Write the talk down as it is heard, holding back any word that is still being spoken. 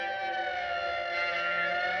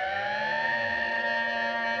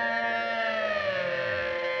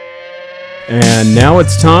And now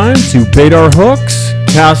it's time to bait our hooks,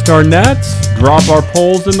 cast our nets, drop our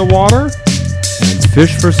poles in the water, and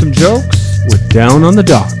fish for some jokes with Down on the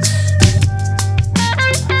Docks.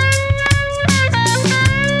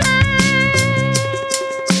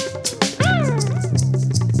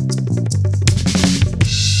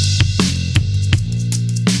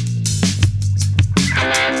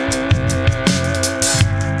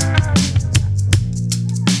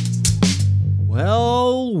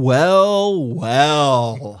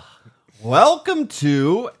 Well. Welcome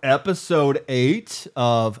to episode 8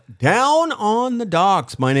 of Down on the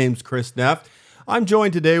Docks. My name's Chris Neff. I'm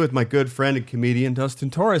joined today with my good friend and comedian, Dustin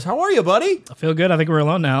Torres. How are you, buddy? I feel good. I think we're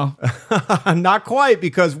alone now. Not quite,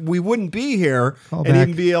 because we wouldn't be here and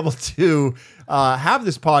even be able to have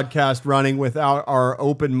this podcast running without our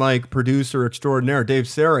open mic producer extraordinaire, Dave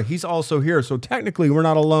Serra. He's also here, so technically we're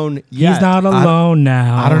not alone yet. He's not alone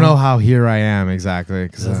now. I don't know how here I am exactly,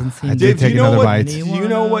 because I did take another bite. Do you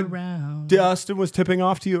know what Dustin was tipping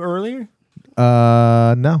off to you earlier?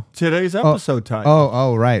 No. Today's episode time.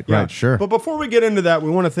 Right, sure. But before we get into that, we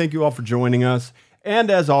want to thank you all for joining us.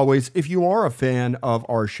 And as always, if you are a fan of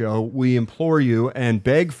our show, we implore you and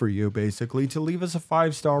beg for you, basically, to leave us a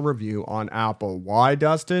 5-star review on Apple. Why,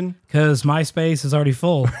 Dustin? Because my space is already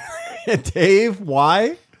full. Dave,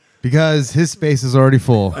 why? Because his space is already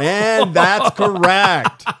full. And that's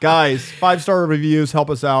correct. Guys, 5-star reviews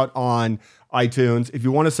help us out on iTunes. If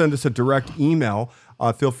you want to send us a direct email,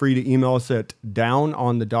 feel free to email us at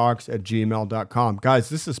downonthedocks@gmail.com. Guys,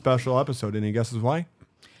 this is a special episode. Any guesses why?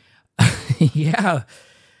 Yeah.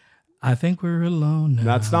 I think we're alone now.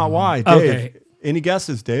 That's not why. Dave, Okay. Any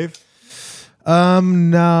guesses, Dave?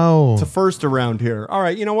 No. It's a first around here. All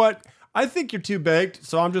right, you know what? I think you're too baked,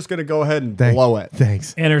 so I'm just going to go ahead and blow it.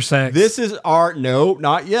 Thanks. Intersex. This is our, no,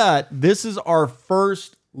 not yet. This is our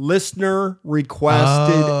first listener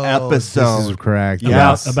requested episode. This is correct.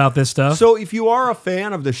 Yes. About this stuff. So if you are a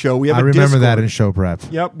fan of the show, we have a remember Discord. that in show prep.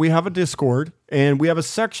 Yep, we have a Discord, and we have a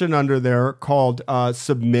section under there called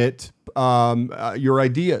Submit Your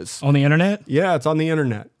Ideas. On the internet? Yeah, it's on the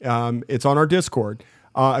internet. It's on our Discord.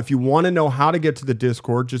 If you want to know how to get to the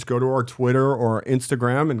Discord, just go to our Twitter or our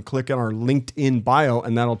Instagram and click on our LinkedIn bio,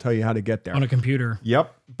 and that'll tell you how to get there. On a computer.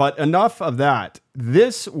 Yep. But enough of that.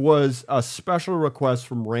 This was a special request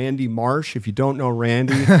from Randy Marsh. If you don't know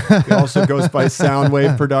Randy, he also goes by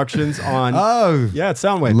Soundwave Productions on. Oh, yeah, it's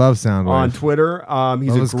Soundwave. Love Soundwave On Twitter. He's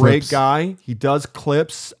Love a great clips. guy. He does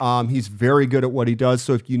clips. He's very good at what he does.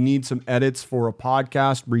 So if you need some edits for a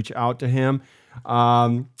podcast, reach out to him.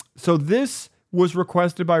 So this was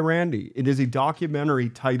requested by Randy. It is a documentary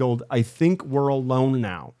titled I Think We're Alone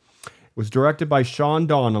Now. It was directed by Sean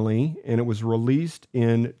Donnelly, and it was released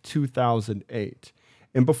in 2008.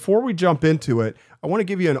 And before we jump into it, I want to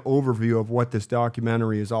give you an overview of what this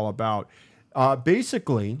documentary is all about.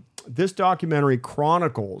 Basically, this documentary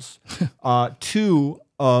chronicles 2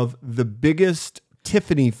 of the biggest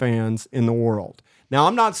Tiffany fans in the world. Now,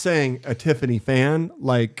 I'm not saying a Tiffany fan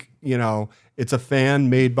like, you know, it's a fan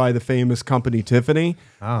made by the famous company Tiffany.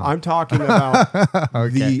 Oh. I'm talking about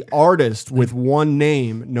the artist with one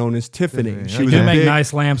name known as Tiffany. She They was do a make big,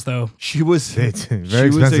 nice lamps, though. She was Very she was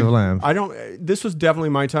expensive lamp. This was definitely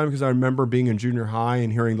my time because I remember being in junior high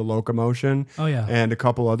and hearing the Locomotion. Oh, yeah. And a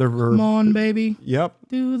couple other. Come on, baby. Yep.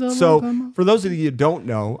 Do the So, locomotion. for those of you who don't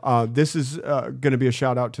know, this is going to be a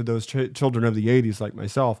shout out to those children of the 80s like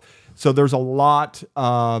myself. So, there's a lot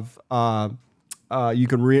of, you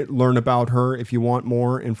can learn about her if you want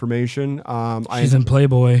more information. She's in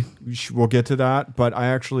Playboy. We'll get to that, but I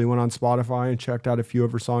actually went on Spotify and checked out a few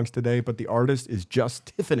of her songs today, but the artist is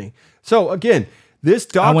just Tiffany. So, again, this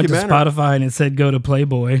I went documentary... to Spotify and it said go to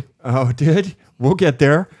Playboy. Oh, it did? We'll get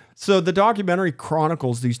there. So the documentary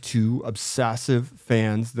chronicles these 2 obsessive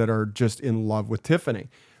fans that are just in love with Tiffany.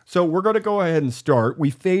 So we're going to go ahead and start. We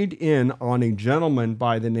fade in on a gentleman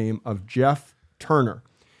by the name of Jeff Turner.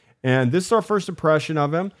 And this is our first impression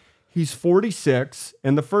of him. He's 46,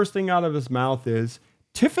 and the first thing out of his mouth is,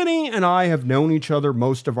 Tiffany and I have known each other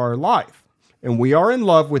most of our life, and we are in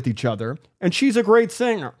love with each other, and she's a great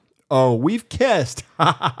singer. Oh, we've kissed.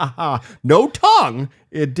 No tongue.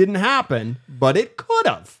 It didn't happen, but it could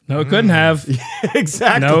have. No, it couldn't have.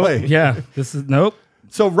 Exactly. No, yeah. This is, nope.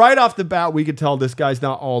 So right off the bat, we could tell this guy's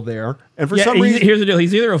not all there. And for some reason... Here's the deal.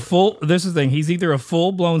 He's either this is the thing. He's either a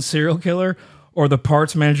full-blown serial killer or the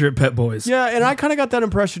parts manager at Pet Boys. Yeah, and I kind of got that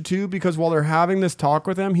impression too, because while they're having this talk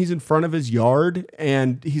with him, he's in front of his yard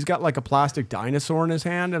and he's got like a plastic dinosaur in his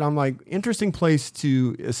hand. And I'm like, interesting place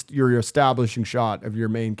to your establishing shot of your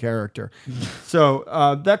main character. So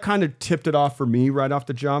that kind of tipped it off for me right off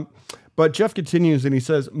the jump. But Jeff continues and he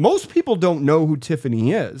says, most people don't know who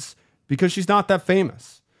Tiffany is because she's not that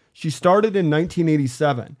famous. She started in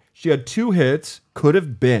 1987. She had 2 hits, Could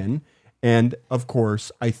Have Been, and of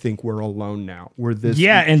course, I Think We're Alone Now.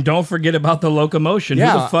 And don't forget about The Locomotion. Who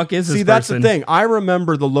the fuck is this person? See, that's the thing. I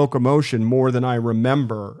remember The Locomotion more than I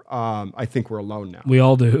remember I Think We're Alone Now. We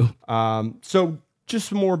all do. So just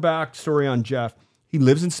some more backstory on Jeff. He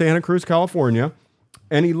lives in Santa Cruz, California,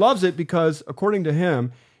 and he loves it because, according to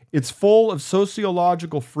him, it's full of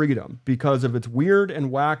sociological freedom because of its weird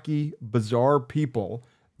and wacky, bizarre people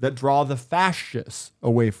that draw the fascists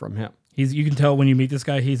away from him. You can tell when you meet this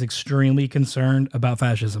guy, he's extremely concerned about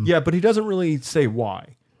fascism. Yeah, but he doesn't really say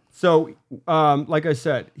why. So, like I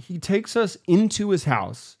said, he takes us into his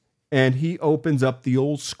house and he opens up the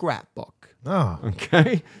old scrapbook. Oh.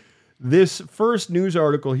 Okay. This first news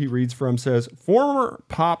article he reads from says, former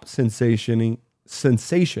pop sensation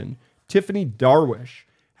Tiffany Darwish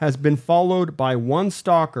has been followed by one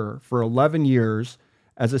stalker for 11 years.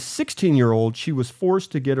 As a 16-year-old, she was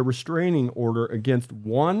forced to get a restraining order against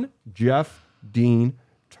one Jeff Dean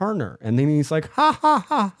Turner. And then he's like, ha, ha,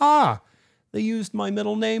 ha, ha. They used my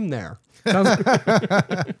middle name there.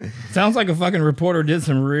 Sounds like a fucking reporter did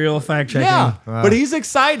some real fact checking. Yeah, but he's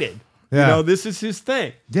excited. Yeah. You know, this is his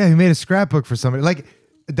thing. Yeah, he made a scrapbook for somebody. Like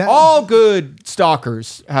that. All good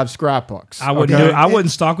stalkers have scrapbooks. I wouldn't okay? do it. I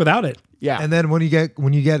wouldn't stalk without it. Yeah. And then when you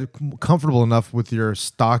get comfortable enough with your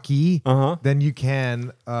stocky, then you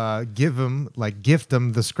can gift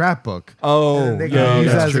them the scrapbook. Oh, and they yeah, can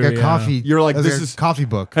use that's that as like true, a coffee. You're like, as this a is coffee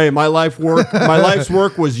book. Hey, my life's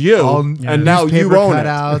work was you, and now you Newspaper own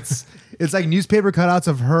cutouts. It's like newspaper cutouts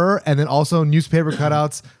of her, and then also newspaper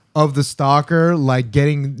cutouts of the stalker, like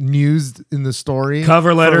getting news in the story.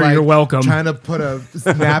 Cover letter, for, you're welcome. Trying to put a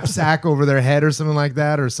knapsack over their head or something like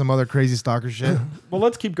that, or some other crazy stalker shit. Well,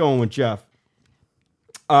 let's keep going with Jeff.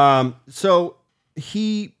 So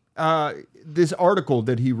he, this article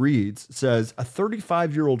that he reads says a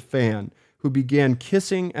 35-year-old fan who began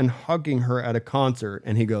kissing and hugging her at a concert,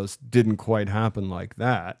 and he goes, didn't quite happen like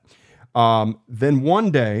that. Then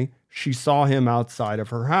one day she saw him outside of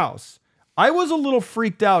her house. I was a little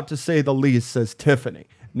freaked out, to say the least, says Tiffany.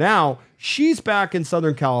 Now she's back in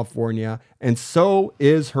Southern California, and so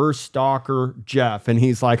is her stalker, Jeff. And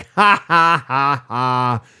he's like, ha, ha, ha,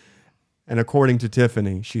 ha. And according to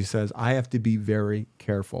Tiffany, she says, I have to be very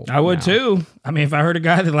careful. I would now. too. I mean, if I heard a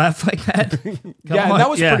guy that laughed like that. Yeah, and that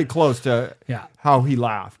was pretty close to how he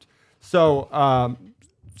laughed. So,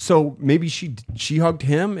 so maybe she hugged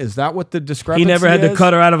him. Is that what the discrepancy is? He never had to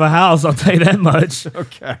cut her out of a house, I'll tell you that much.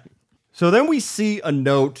 Okay. So then we see a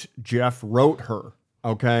note Jeff wrote her.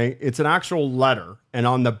 Okay. It's an actual letter. And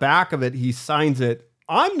on the back of it, he signs it,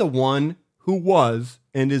 I'm the one who was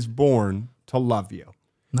and is born to love you.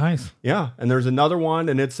 Nice. Yeah. And there's another one,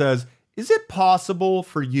 and it says, is it possible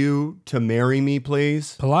for you to marry me,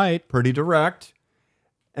 please? Polite. Pretty direct.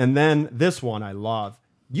 And then this one I love.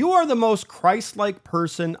 You are the most Christ-like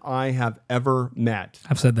person I have ever met.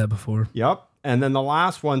 I've said that before. Yep. And then the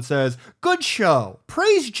last one says, good show.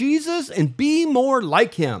 Praise Jesus and be more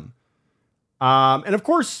like him. And of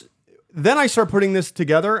course, then I start putting this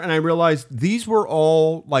together and I realized these were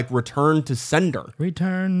all like return to sender.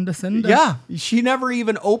 Return to sender. Yeah. She never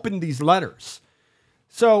even opened these letters.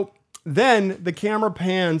 So then the camera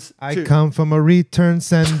pans. I come from a return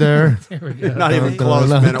sender. Not even close,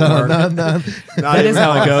 man at work. That is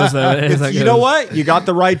how it goes, though. You know what? You got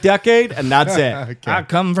the right decade, and that's it. Okay. I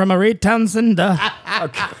come from a return sender.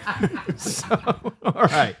 All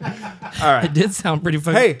right. It did sound pretty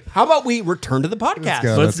funny. Hey, how about we return to the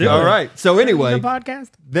podcast? Let's do it. All right. So anyway, The podcast.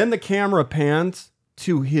 then the camera pans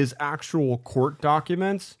to his actual court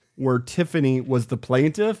documents where Tiffany was the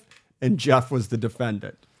plaintiff and Jeff was the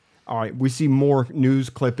defendant. All right, we see more news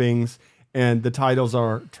clippings, and the titles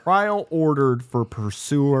are Trial Ordered for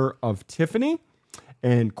Pursuer of Tiffany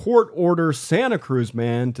and Court Orders Santa Cruz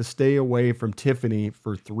Man to Stay Away from Tiffany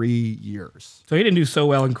for 3 years. So he didn't do so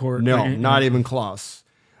well in court. No, Right? not even close.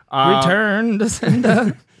 Return to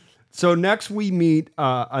sender. So next we meet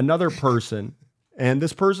another person, and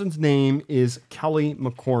this person's name is Kelly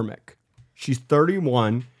McCormick. She's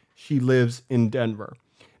 31. She lives in Denver.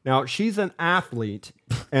 Now, she's an athlete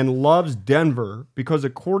and loves Denver because,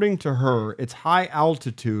 according to her, its high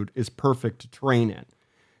altitude is perfect to train in.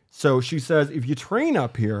 So she says, if you train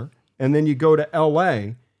up here and then you go to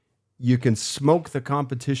LA, you can smoke the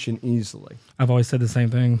competition easily. I've always said the same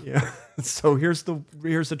thing. Yeah. So here's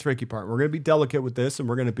the tricky part. We're going to be delicate with this, and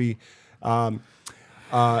we're going to be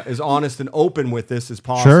as honest and open with this as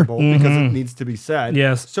possible because it needs to be said.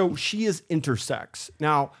 Yes. So she is intersex.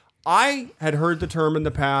 Now, I had heard the term in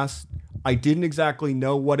the past. I didn't exactly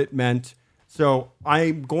know what it meant. So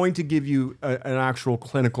I'm going to give you an actual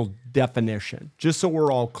clinical definition, just so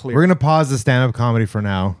we're all clear. We're gonna pause the stand-up comedy for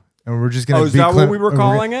now, and we're just gonna. Oh, is that what we were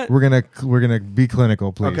calling it? We're gonna be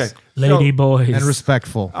clinical, please. Okay. Lady So- boys. And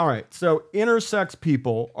respectful. All right. So intersex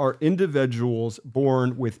people are individuals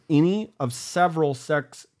born with any of several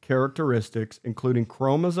sex characteristics, including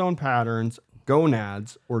chromosome patterns,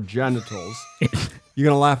 gonads, or genitals. You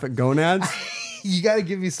gonna laugh at gonads? You got to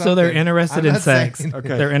give me something. So they're interested I'm in not sex. saying-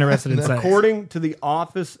 Okay. They're interested in sex. According to the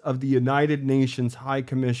Office of the United Nations High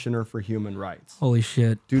Commissioner for Human Rights, Holy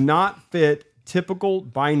shit. do not fit typical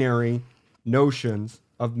binary notions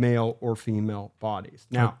of male or female bodies.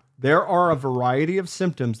 Now, there are a variety of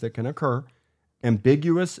symptoms that can occur.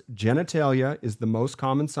 Ambiguous genitalia is the most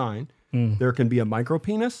common sign. There can be a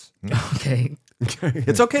micropenis. Okay.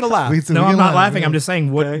 It's okay to laugh. No, I'm not laughing. I'm just just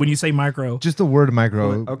saying what Okay. when you say micro. just the word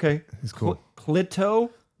micro. Okay. It's cool.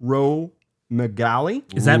 Clitoromegaly.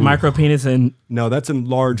 Is that micro penis and No, that's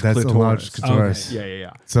enlarged That's clitoris. a large clitoris.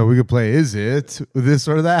 Yeah. So we could play. Is it this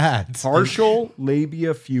or that? Partial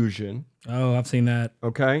labia fusion. oh, I've seen that.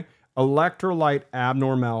 Okay. Electrolyte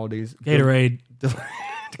abnormalities. Gatorade.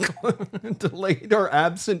 Delayed or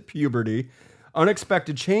absent puberty,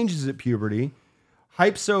 unexpected changes at puberty,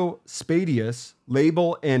 hypsospadias,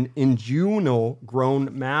 labile and inguinal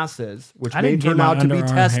grown masses, which I may didn't get turn my out to be underarm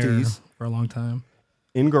hair testes for a long time.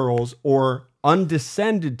 in girls, or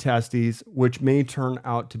undescended testes, which may turn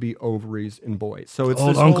out to be ovaries in boys. So it's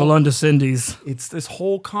Old this Uncle whole, Undescendies. it's this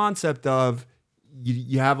whole concept of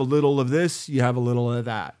you have a little of this, you have a little of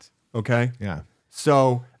that. Okay. Yeah.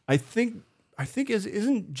 So I think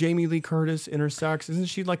isn't Jamie Lee Curtis intersex? Isn't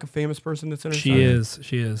she like a famous person that's intersex? She is.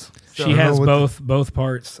 She is. So- She I don't has know what both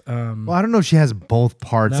parts. Well, I don't know if she has both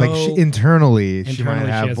parts. Like No. internally, she might Internally,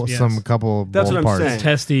 she have has- yes. some couple That's both what I'm parts. saying.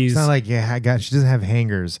 testes. It's not like she doesn't have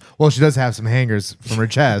hangers. Well, she does have some hangers from her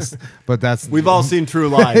chest, but that's We've all seen True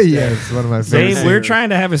Lies. yeah, it's one of my favorite. Dave, we're trying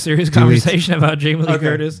to have a serious conversation about Jamie Lee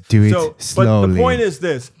Curtis. Do it But slowly. the point is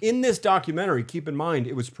this: in this documentary, keep in mind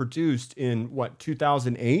it was produced in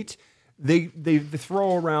 2008. They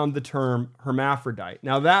throw around the term hermaphrodite.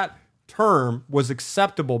 Now that term was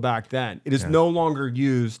acceptable back then. It is no longer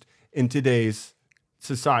used in today's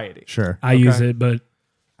society. Sure. I use it, but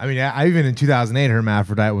I mean, I even in 2008,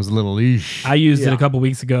 hermaphrodite was a little leash. I used it Yeah. a couple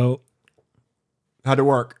weeks ago. How'd it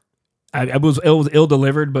work? It was ill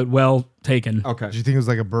delivered, but well taken. Okay. Did you think it was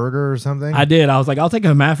like a burger or something? I did. I was like, I'll take a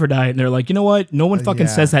hermaphrodite, and they're like, you know what? No one fucking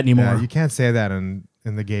Yeah, says that anymore. yeah, you can't say that in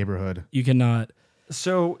the neighborhood. You cannot.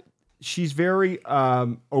 So she's very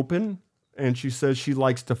open, and she says she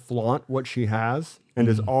likes to flaunt what she has and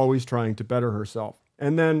is always trying to better herself.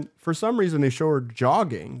 And then for some reason they show her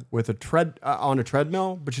jogging with a on a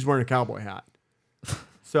treadmill, but she's wearing a cowboy hat.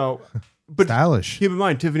 So, but Stylish. keep in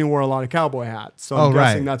mind Tiffany wore a lot of cowboy hats, so I'm Oh,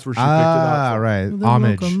 guessing right. that's where she picked it up. from. Right. The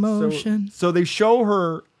Homage. locomotion. So they show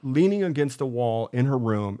her leaning against a wall in her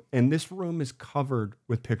room, and this room is covered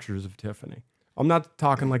with pictures of Tiffany. I'm not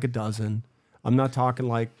talking like a dozen. I'm not talking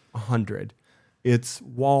like 100. It's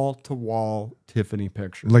wall to wall Tiffany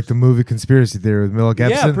pictures. Like the movie Conspiracy Theory with Mel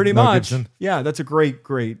Gibson. Yeah, pretty Mel much. Gibson. Yeah, that's a great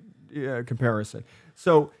comparison.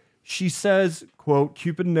 So she says, quote,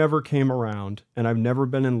 Cupid never came around, and I've never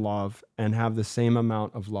been in love and have the same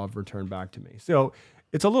amount of love returned back to me. So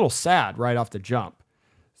it's a little sad right off the jump.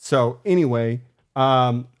 So anyway,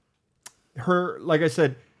 like I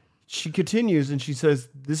said, she continues and she says,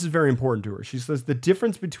 this is very important to her. She says, the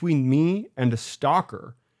difference between me and a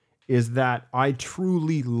stalker is that I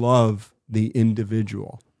truly love the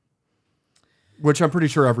individual. Which I'm pretty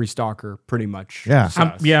sure every stalker pretty much Yeah.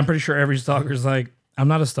 says. I'm pretty sure every stalker's like, I'm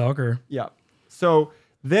not a stalker. Yeah. So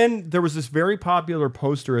then there was this very popular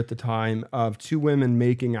poster at the time of two women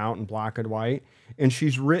making out in black and white. And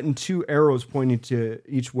she's written two arrows pointing to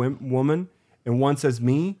each woman. And one says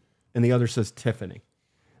me and the other says Tiffany.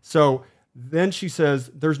 So then she says,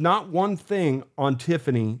 there's not one thing on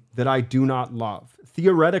Tiffany that I do not love.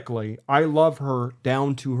 Theoretically, I love her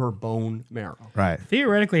down to her bone marrow. Right.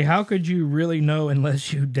 Theoretically, how could you really know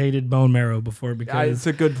unless you dated bone marrow before? It's Because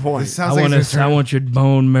a good point. This sounds like I want your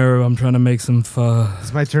bone marrow. I'm trying to make some fuzz.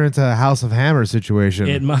 this might turn into a House of Hammer situation.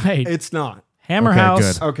 It might. It's not. Hammer Okay,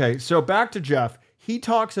 House. good. Okay, so back to Jeff. He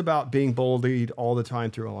talks about being bullied all the time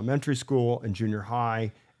through elementary school and junior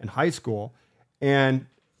high and high school. And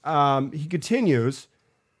he continues,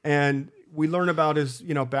 and we learn about his,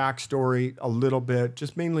 backstory a little bit,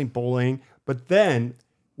 just mainly bullying. But then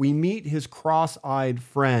we meet his cross-eyed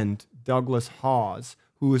friend, Douglas Hawes,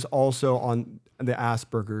 who is also on the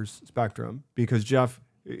Asperger's spectrum, because Jeff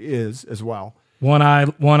is as well. One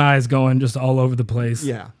eye is going just all over the place.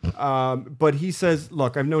 Yeah. But he says,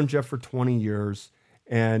 look, I've known Jeff for 20 years,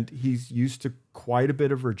 and he's used to quite a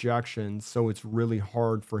bit of rejection, so it's really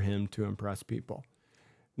hard for him to impress people.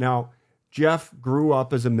 Now, Jeff grew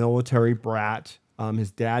up as a military brat.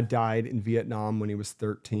 His dad died in Vietnam when he was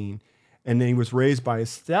 13, and then he was raised by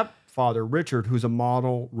his stepfather, Richard, who's a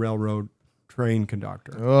model railroad train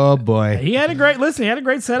conductor. Oh boy. He had a great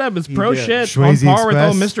setup. It's pro did. shit Swayze on par with old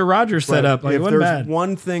Express. Mr. Rogers setup. Like, it if wasn't there's bad.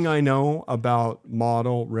 one thing I know about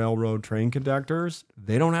model railroad train conductors,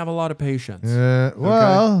 they don't have a lot of patience.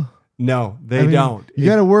 Well, No, they I mean, don't. You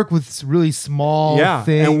got to work with really small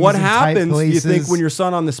things. And what in tight happens, you think, places. when your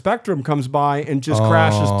son on the spectrum comes by and just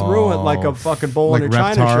crashes through it like a fucking bull like in a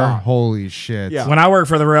china Reptar? shop? Holy shit. Yeah. When I worked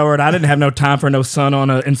for the railroad, I didn't have no time for no son on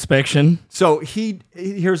an inspection. So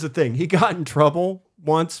here's the thing. He got in trouble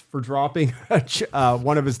once for dropping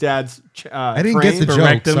one of his dad's I didn't get the for joke.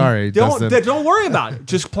 rectum. Sorry. Dustin. Don't worry about it.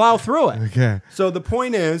 Just plow through it. Okay. So the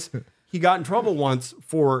point is, he got in trouble once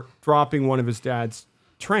for dropping one of his dad's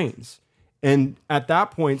trains. And at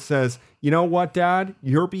that point says, you know what, Dad?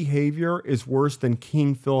 Your behavior is worse than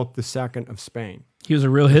King Philip II of Spain. He was a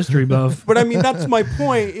real history buff. But I mean, that's my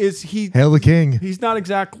point, is Hail the king. he's not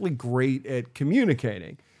exactly great at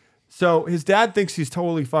communicating. So his dad thinks he's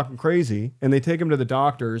totally fucking crazy, and they take him to the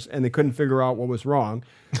doctors, and they couldn't figure out what was wrong.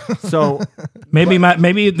 So Maybe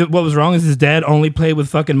what was wrong is his dad only played with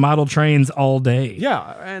fucking model trains all day.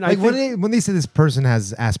 yeah, and Like I think when they say this person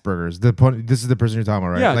has Asperger's, this is the person you're talking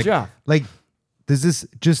about, right? Yeah, like, Jeff. Like, does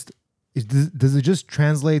it just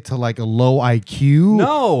translate to like a low IQ?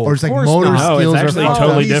 No, or it's of like course motor not. No, it's skills actually are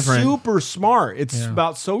totally he's different. super smart. It's Yeah.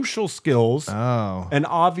 about social skills. Oh, And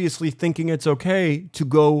obviously thinking it's okay to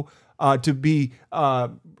go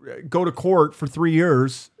go to court for 3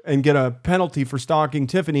 years and get a penalty for stalking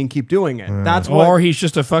Tiffany and keep doing it. That's what. Or he's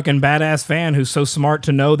just a fucking badass fan who's so smart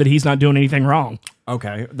to know that he's not doing anything wrong.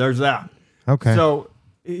 Okay, there's that. okay. So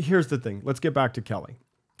here's the thing. Let's get back to Kelly.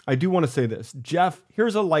 I do want to say this. Jeff,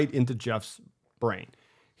 here's a light into Jeff's brain.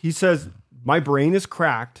 He says, my brain is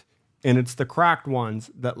cracked, and it's the cracked ones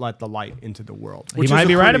that let the light into the world. He Which might is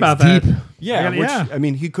be a right pretty- about that. Yeah, Yeah. I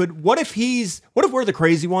mean, he could. What if we're the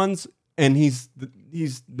crazy ones and he's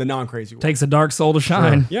the non-crazy one? Takes a dark soul to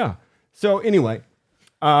shine. Yeah. So anyway,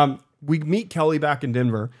 we meet Kelly back in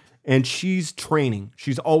Denver, and she's training.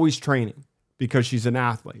 She's always training because she's an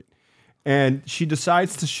athlete. And she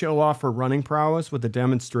decides to show off her running prowess with a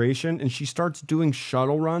demonstration, and she starts doing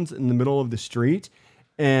shuttle runs in the middle of the street.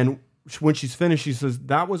 And when she's finished, she says,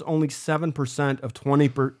 that was only 7% of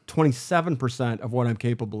 27% of what I'm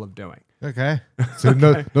capable of doing. Okay. So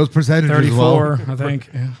those percentages. 34, I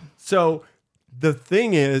think. Yeah. So the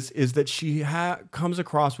thing is that she comes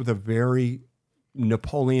across with a very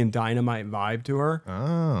Napoleon Dynamite vibe to her.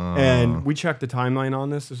 Oh. And we checked the timeline on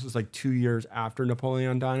this. This was like 2 years after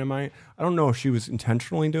Napoleon Dynamite. I don't know if she was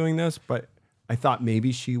intentionally doing this, but I thought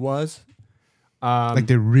maybe she was. Like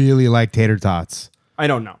they really like tater tots. I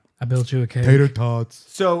don't know. I built you a cake. tots.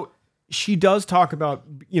 So she does talk about,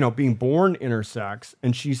 being born intersex.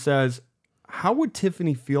 And she says, how would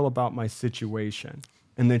Tiffany feel about my situation?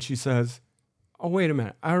 And then she says, oh, wait a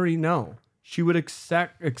minute. I already know. She would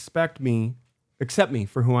accept me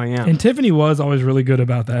for who I am. And Tiffany was always really good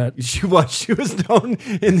about that. She was known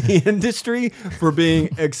in the industry for being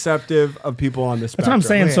acceptive of people on the That's spectrum. what I'm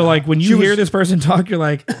saying. So, like, when She you was- hear this person talk, you're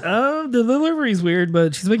like, oh, the delivery's weird,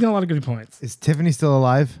 but she's making a lot of good points. Is Tiffany still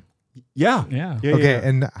alive? Yeah. Yeah. Okay. Yeah.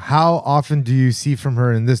 And how often do you see from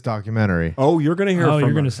her in this documentary? Oh, you're gonna hear. Oh, from you're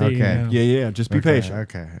her. going to see. Okay. Yeah. Yeah. Just be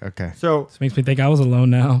patient. Okay. So This makes me think I was alone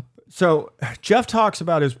now. Jeff talks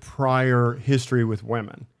about his prior history with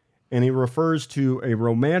women, and he refers to a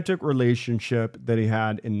romantic relationship that he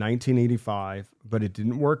had in 1985, but it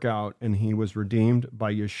didn't work out, and he was redeemed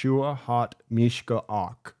by Yeshua Hot Mishka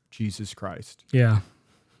Ak, Jesus Christ. Yeah.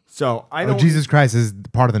 So I Oh, don't. Jesus Christ is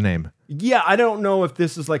part of the name. Yeah, I don't know if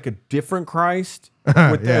this is like a different Christ. With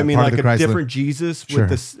Yeah, I mean, part of like the a Christ different Jesus Sure.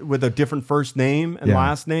 with a different first name and Yeah.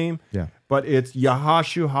 last name. Yeah. But it's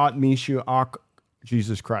Yahashu Hot Mishu Ak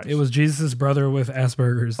Jesus Christ. It was Jesus' brother with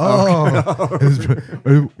Asperger's.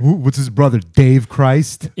 Oh, what's his brother? Dave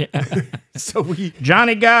Christ. Yeah. So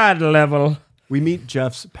Johnny God level. we meet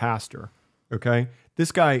Jeff's pastor. Okay,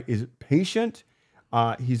 this guy is patient.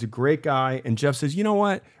 He's a great guy, and Jeff says, "You know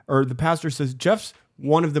what?" Or the pastor says, "Jeff's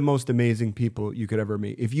one of the most amazing people you could ever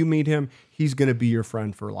meet. If you meet him, he's going to be your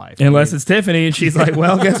friend for life." Unless it's Tiffany, and she's like,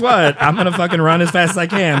 well, guess what? I'm going to fucking run as fast as I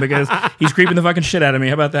can because he's creeping the fucking shit out of me.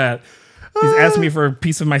 How about that? He's asking me for a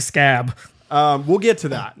piece of my scab. We'll get to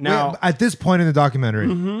that now. Wait, at this point in the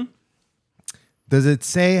documentary, does it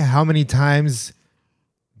say how many times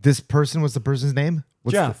this person was the person's name?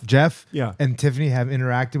 Jeff. and Tiffany have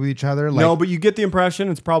interacted with each other. Like, No, but you get the impression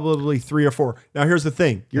it's probably 3 or 4. Now, here's the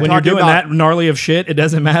thing. When you're doing that gnarly of shit, it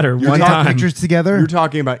doesn't matter. do One they have time. pictures together. You're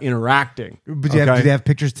talking about interacting. But do they have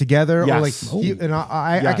pictures together? Yes. Or like, and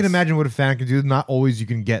I Yes. can imagine what a fan can do. Not always you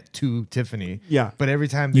can get to Tiffany. Yeah. But every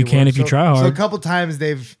time You can if you try So a hard. couple times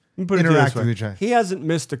they've Put it this interacted way. with each other. He hasn't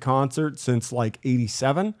missed a concert since like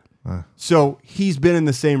 87. So he's been in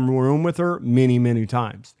the same room with her many, many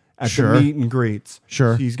times at Sure. the meet and greets.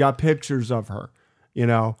 Sure. He's got pictures of her, you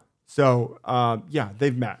know. So, yeah,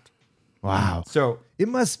 they've met. Wow. So, It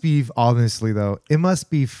must be, honestly, though, it must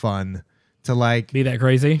be fun to like. Be that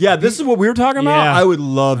crazy? yeah, this is what we were talking about. Yeah. I would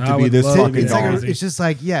love to I be would this love to fucking be It's, like dog. crazy. it's just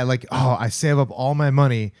like, yeah, like, oh, I save up all my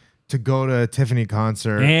money to go to a Tiffany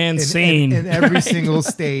concert And scene. in every single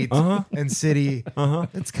state and city.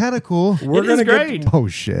 It's kind of cool. We're It is gonna get- great. Oh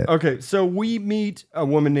shit. Okay, so we meet a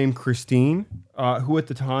woman named Christine, who at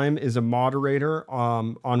the time is a moderator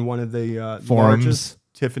on one of the Forums. largest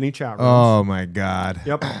Tiffany chat rooms. Oh my god.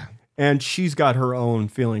 Yep. And she's got her own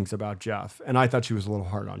feelings about Jeff. And I thought she was a little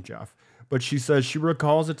hard on Jeff. But she says she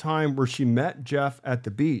recalls a time where she met Jeff at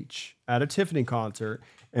the beach at a Tiffany concert.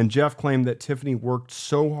 And Jeff claimed that Tiffany worked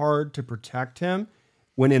so hard to protect him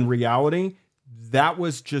when in reality, that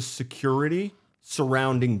was just security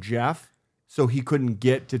surrounding Jeff so he couldn't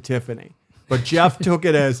get to Tiffany. But Jeff took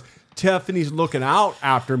it as Tiffany's looking out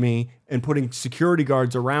after me and putting security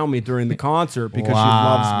guards around me during the concert because she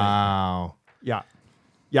loves me. Wow. Yeah.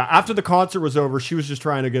 Yeah. After the concert was over, she was just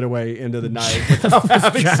trying to get away into the night without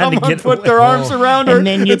having trying to someone get put away. their arms around her. And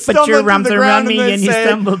then you put stumble your to the arms ground around me then and you say-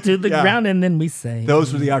 stumble to the Yeah. ground and then we say.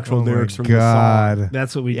 Those were the actual Oh my lyrics from the song. god.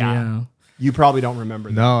 That's what we Yeah. do. You probably don't remember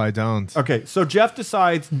that. No, I don't. Okay. So Jeff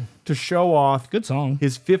decides to show off Good song.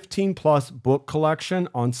 his 15 plus book collection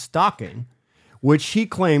on stalking, which he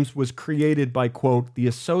claims was created by, quote, the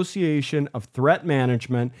Association of Threat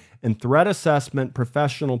Management and Threat Assessment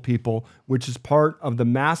Professional People, which is part of the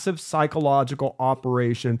massive psychological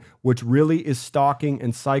operation, which really is stalking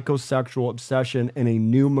and psychosexual obsession in a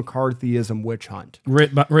new McCarthyism witch hunt.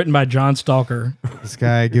 Written by John Stalker. This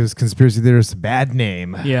guy gives conspiracy theorists a bad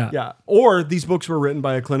name. Yeah. Yeah. Or these books were written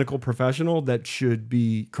by a clinical professional that should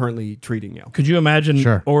be currently treating you. Could you imagine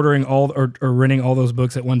Sure. ordering all or renting all those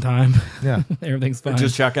books at one time? Yeah. Everything's fine.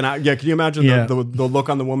 Just checking out. Yeah. Can you imagine Yeah. the look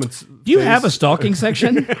on the woman's Do you face? have a stalking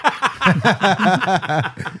section?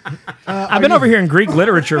 I've been over here in Greek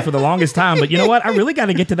literature for the longest time, but you know what? I really got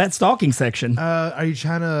to get to that stalking section. Are you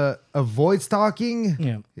trying to avoid stalking?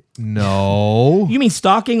 Yeah. No. You mean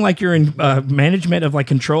stalking like you're in management of like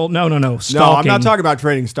control? No. No, Stalking. I'm not talking about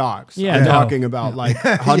trading stocks. Yeah, I'm no. talking about like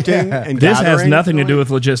hunting and This has gathering. nothing to do with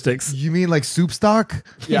logistics. You mean like soup stock?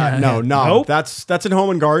 Yeah, Yeah. no. Nope. That's in Home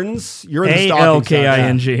and Gardens. You're in the stalking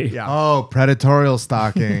ALKING. section. Yeah. Oh, predatorial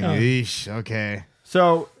stalking. Eesh. Okay.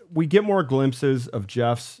 So we get more glimpses of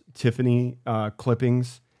Jeff's Tiffany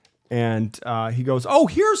clippings, and he goes, "Oh,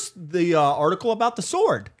 here's the article about the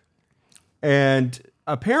sword." And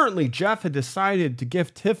apparently, Jeff had decided to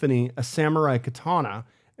gift Tiffany a samurai katana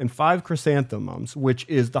and 5 chrysanthemums, which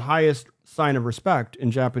is the highest sign of respect in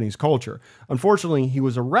Japanese culture. Unfortunately, he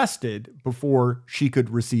was arrested before she could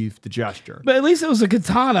receive the gesture. But at least it was a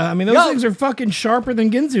katana. I mean, those No. things are fucking sharper than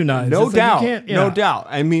Ginzu knives. No It's like you doubt. can't- No yeah. doubt.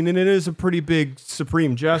 I mean, and it is a pretty big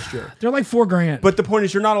supreme gesture. They're like $4,000. But the point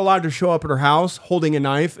is, you're not allowed to show up at her house holding a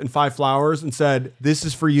knife and 5 flowers and said, "This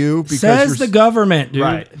is for you." Because says you're the government, dude.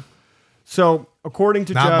 right. So according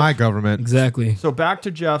to Not Jeff, my government. Exactly. so back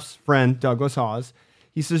to Jeff's friend Douglas Hawes,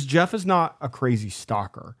 he says Jeff is not a crazy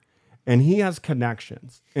stalker, and he has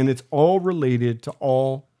connections, and it's all related to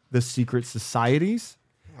all the secret societies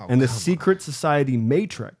and the secret society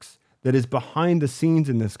matrix that is behind the scenes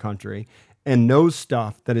in this country and knows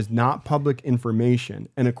stuff that is not public information.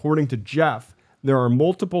 And according to Jeff, there are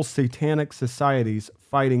multiple satanic societies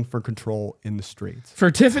fighting for control in the streets. For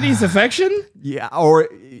Tiffany's affection? Yeah, or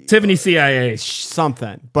Tiffany CIA.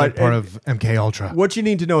 something. But Part of MK Ultra. what you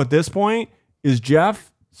need to know at this point is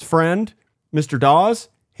Jeff's friend, Mr. Dawes,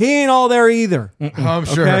 he ain't all there either. I'm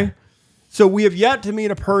sure. Okay? So we have yet to meet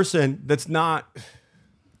a person that's not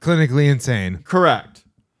Clinically insane. correct.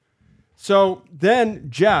 So then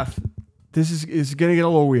Jeff, this is going to get a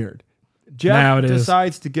little weird. Now Jeff it is.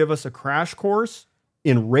 decides to give us a crash course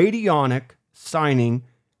in radionic signing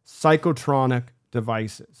psychotronic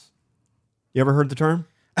devices. You ever heard the term?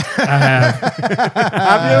 I have.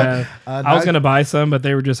 Have you? I was going to buy some, but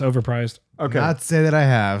they were just overpriced. Okay. Not say that I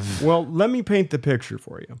have. Well, let me paint the picture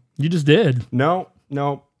for you. You just did. No.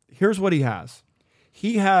 Here's what he has.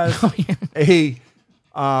 He has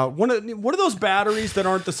Oh, one of those batteries that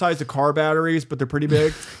aren't the size of car batteries, but they're pretty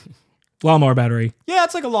big. Lawnmower battery. Yeah,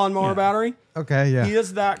 it's like a lawnmower battery. Okay, yeah. He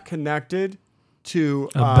is that connected to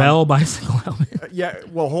A Bell bicycle helmet. Yeah,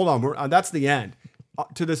 well, hold on. That's the end.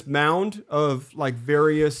 To this mound of like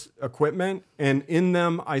various equipment, and in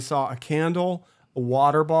them I saw a candle, a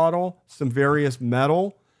water bottle, some various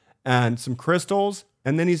metal, and some crystals.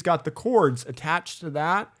 And then he's got the cords attached to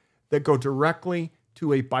that go directly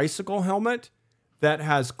to a bicycle helmet that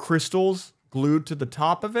has crystals glued to the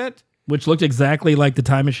top of it. Which looked exactly like the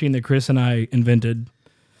time machine that Chris and I invented.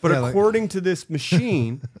 But Yeah, according to this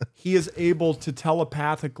machine, he is able to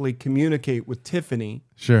telepathically communicate with Tiffany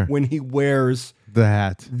Sure. when he wears The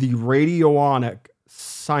hat. the radionic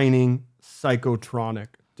signing psychotronic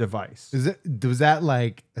device. Was that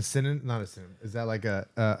like a synonym? Not a synonym. Is that like an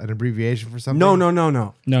abbreviation for something? No.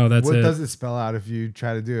 No, that's What it. does it spell out if you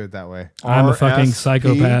try to do it that way? I'm a fucking RSP,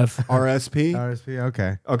 psychopath. RSP. RSP.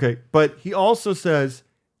 Okay. Okay, but he also says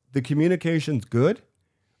the communication's good,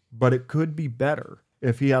 but it could be better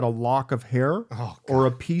if he had a lock of hair or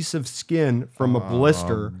a piece of skin from a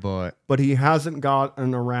blister, but he hasn't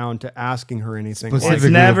gotten around to asking her anything. Specific- It's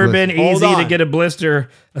never blister. been Hold easy to on. get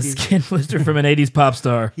a skin blister from an 80s pop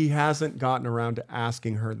star. He hasn't gotten around to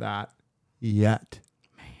asking her that yet.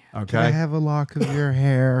 Can I Okay, have a lock of your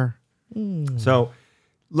hair? so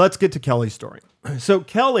let's get to Kelly's story. So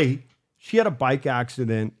Kelly, she had a bike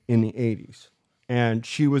accident in the 80s, and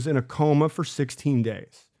she was in a coma for 16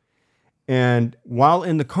 days. And while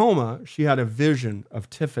in the coma, she had a vision of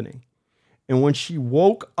Tiffany. And when she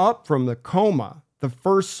woke up from the coma, the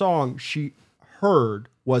first song she heard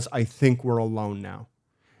was I Think We're Alone Now.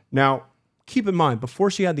 Now, keep in mind, before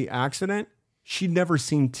she had the accident, she'd never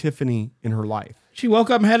seen Tiffany in her life. She woke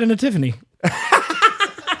up and had an epiphany.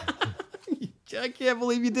 I can't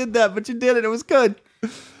believe you did that, but you did it. It was good.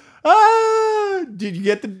 Did you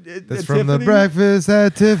get the That's the from the Tiffany? Breakfast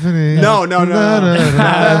at Tiffany. No. That's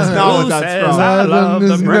not what Who that's says from. I love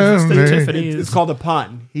the breakfast at It's Tiffany's? It's called a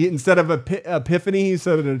pun. He instead of epiphany, he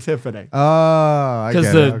said an epiphany. Oh, I 'Cause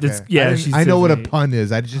get the- it. Okay. it's- yeah, I, she's I know what a Tiffany. pun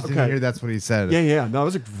is. I just didn't Okay. hear that's what he said. Yeah. That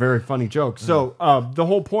was a very funny joke. So the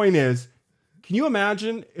whole point is, can you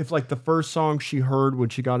imagine if like the first song she heard when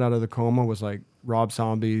she got out of the coma was like Rob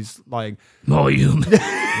Zombie's like More human.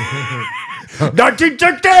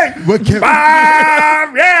 1960? What can,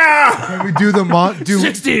 Yeah. can we do the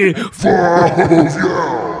 60.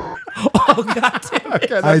 Oh, God damn it.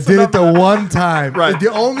 Okay, I that's did enough it the of that. one time. Right.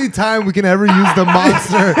 The only time we can ever use the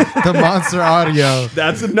monster audio.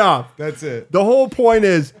 That's enough. That's it. The whole point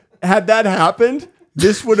is, had that happened,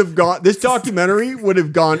 this documentary would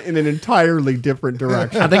have gone in an entirely different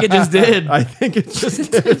direction. I think it just did. I think it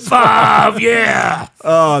just is. 5, yeah.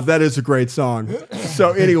 Oh, that is a great song.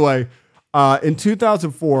 So anyway, in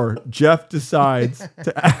 2004, Jeff decides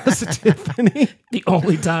to ask Tiffany. The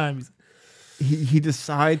only time. He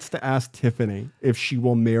decides to ask Tiffany if she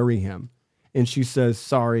will marry him. And she says,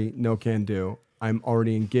 sorry, no can do. I'm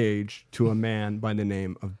already engaged to a man by the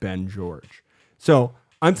name of Ben George. So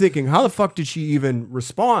I'm thinking, how the fuck did she even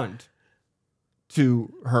respond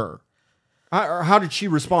to her? Or how did she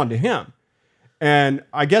respond to him? And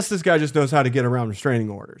I guess this guy just knows how to get around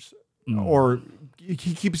restraining orders. Or he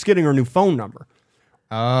keeps getting her new phone number.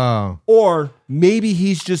 Oh. Or maybe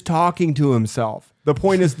he's just talking to himself. The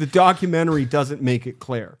point is the documentary doesn't make it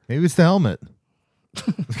clear. Maybe it's the helmet.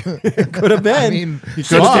 Could have been. I mean, He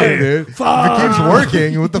fuck, could've been. dude. If it keeps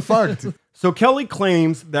working, what the fuck? So Kelly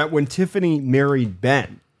claims that when Tiffany married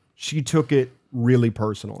Ben, she took it really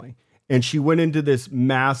personally. And she went into this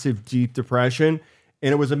massive, deep depression.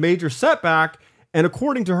 And it was a major setback. And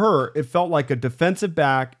according to her, it felt like a defensive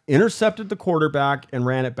back intercepted the quarterback and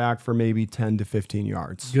ran it back for maybe 10 to 15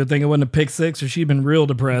 yards. Good thing it wasn't a pick six or she'd been real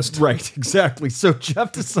depressed. Right, exactly. So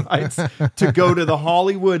Jeff decides to go to the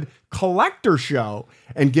Hollywood Collector Show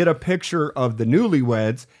and get a picture of the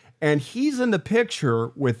newlyweds. And he's in the picture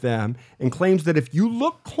with them and claims that if you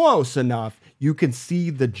look close enough, you can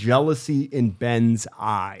see the jealousy in Ben's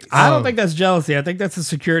eyes. I don't think that's jealousy. I think that's a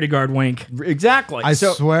security guard wink. Exactly. I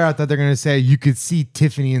swear I thought they're going to say you could see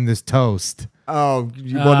Tiffany in this toast. Oh,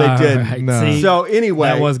 well, they did. Right, No. see, So anyway,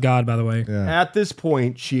 that was God, by the way. Yeah. at this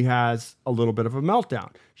point, she has a little bit of a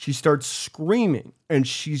meltdown. She starts screaming and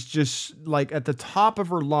she's just like at the top of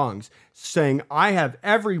her lungs saying, I have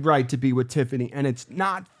every right to be with Tiffany and it's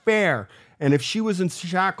not fair. And if she was in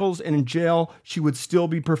shackles and in jail, she would still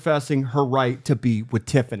be professing her right to be with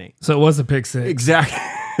Tiffany. So it was a pick six.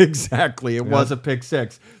 Exactly. It was a pick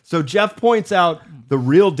six. So Jeff points out the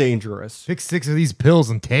real dangerous. Pick 6 of these pills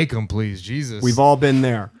and take them, please. Jesus. We've all been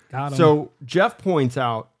there. Got 'em. So Jeff points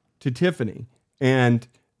out to Tiffany and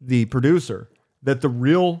the producer that the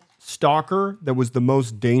real stalker that was the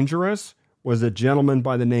most dangerous was a gentleman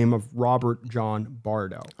by the name of Robert John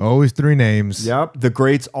Bardo. Always 3 names. Yep. The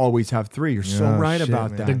greats always have 3. You're so Oh, right shit,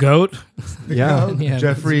 about man. that. The goat. Yeah. Yeah.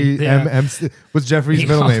 Jeffrey Yeah. what's Jeffrey's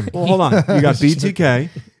middle name? Well, hold on. You got BTK,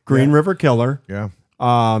 Green River Killer, Yeah.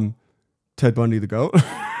 Ted Bundy the goat.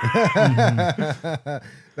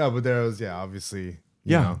 No, but there was obviously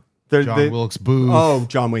you Yeah. know, They're- John they- Wilkes Booth. Oh,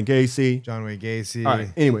 John Wayne Gacy. John Wayne Gacy. All right.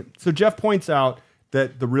 Anyway, so Jeff points out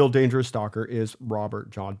that the real dangerous stalker is Robert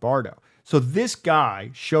John Bardo. So this guy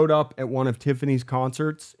showed up at one of Tiffany's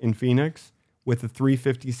concerts in Phoenix with a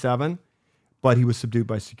 357, but he was subdued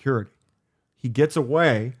by security. He gets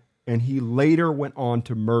away, and he later went on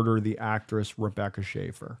to murder the actress Rebecca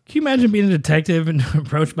Schaefer. Can you imagine being a detective and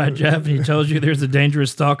approached by Jeff and he tells you there's a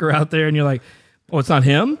dangerous stalker out there and you're like, oh, it's not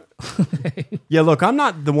him? Yeah, look, I'm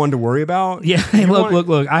not the one to worry about. Yeah, hey, You look.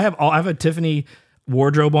 want- I have a Tiffany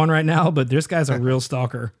wardrobe on right now, but this guy's a real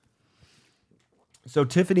stalker. So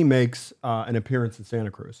Tiffany makes an appearance in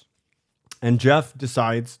Santa Cruz, and Jeff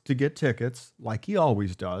decides to get tickets like he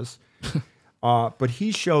always does. But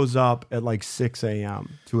he shows up at like 6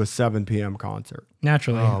 a.m. to a 7 p.m. concert.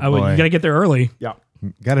 Naturally. Oh, You boy. got to get there early. Yeah,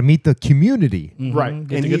 Got to meet the community, right.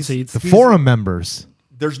 Get the good seats. the forum members.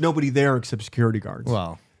 There's nobody there except security guards.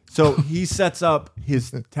 Well, So he sets up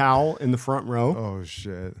his towel in the front row, oh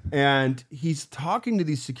shit. and he's talking to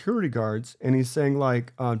these security guards, and he's saying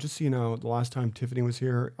like, just so you know, the last time Tiffany was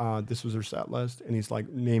here, this was her set list, and he's like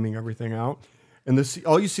naming everything out. And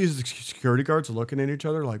all you see is the security guards looking at each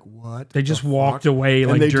other like, what? They just the walked fuck? away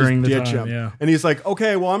And like they just during the ditch time. him. Yeah. And he's like,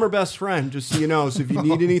 okay, well, I'm her best friend, just so you know. So if you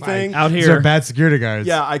need anything, Out These are here. bad security guards.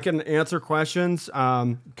 yeah, I can answer questions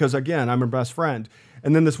because, again, I'm her best friend.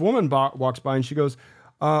 And then this woman walks by and she goes,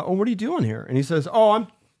 oh, what are you doing here? And he says, oh, I'm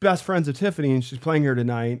best friends with Tiffany and she's playing here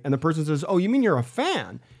tonight. And the person says, oh, you mean you're a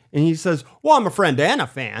fan? And he says, well, I'm a friend and a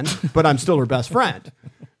fan, but I'm still her best friend.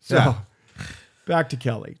 So back to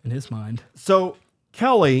Kelly. In his mind. So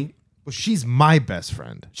Kelly, Well, she's my best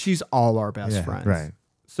friend. she's all our best Yeah, friends. right.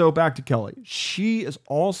 So back to Kelly. She is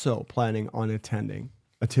also planning on attending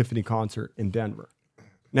a Tiffany concert in Denver.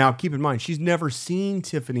 Now, keep in mind, she's never seen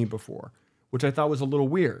Tiffany before, which I thought was a little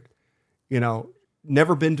weird. You know,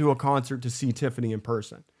 never been to a concert to see Tiffany in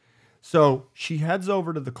person. So she heads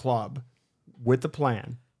over to the club with the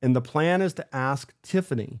plan. And the plan is to ask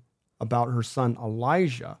Tiffany about her son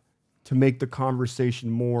Elijah to make the conversation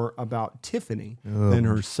more about Tiffany than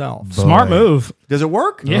herself. Smart move. Does it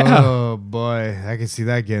work? Yeah. Oh boy, I can see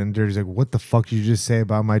that getting dirty. He's like, what the fuck did you just say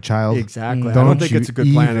about my child? Exactly. I Don't don't think you it's a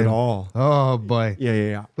good plan even- at all. Oh boy.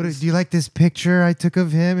 Yeah. What do you like this picture I took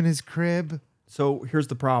of him in his crib? So here's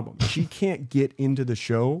the problem. She can't get into the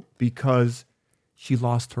show because she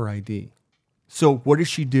lost her ID. So what does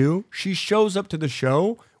she do? She shows up to the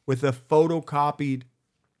show with a photocopied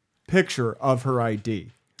picture of her ID.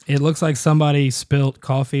 It looks like somebody spilt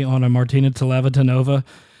coffee on a Martina Navratilova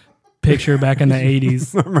picture back in the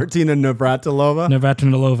 80s. Martina Navratilova.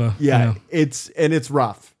 Navratilova. Yeah, it's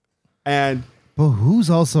rough. And But who's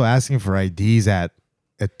also asking for IDs at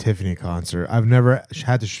a Tiffany concert? I've never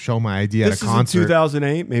had to show my ID at this a is in concert.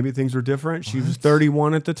 2008. Maybe things were different. She was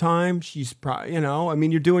 31 at the time. She's probably, I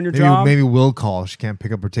mean, you're doing your Maybe, job. maybe we'll call. She can't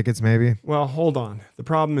pick up her tickets. Maybe. Well, hold on. The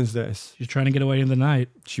problem is this. She's trying to get away in the night.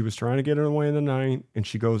 She was trying to get her away in the night, and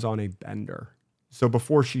she goes on a bender. So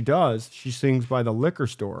before she does, she sings by the liquor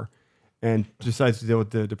store and decides to deal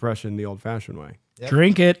with the depression the old-fashioned way.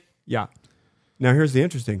 Drink it. Yeah. Now, here's the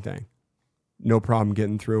interesting thing. No problem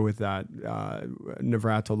getting through with that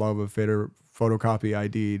Navratilova photocopy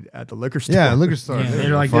ID at the liquor store. Yeah, liquor store. Yeah,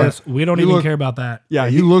 they're like Fuck. this. We don't You even look- care about that. Yeah,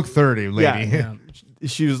 You look 30, lady. Yeah.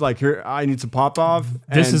 She was like, "Here, I need some Popov."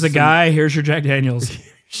 This and is a some- guy. Here's your Jack Daniels.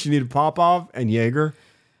 She needed Popov and Jaeger.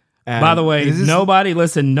 And By the way, Is this-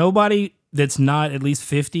 nobody that's not at least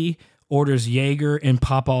 50 orders Jaeger and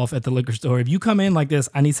Popov at the liquor store. If you come in like this,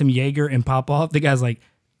 I need some Jaeger and Popov. The guy's like,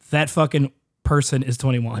 that fucking person is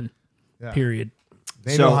 21. Yeah. Period.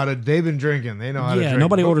 They So- know how to. They've been drinking. They know how to Yeah, drink.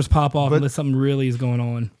 nobody But orders Popov but- unless something really is going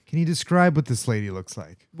on. Can you describe what this lady looks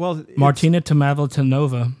like? well, Martina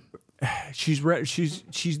Navratilova.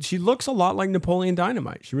 she looks a lot like Napoleon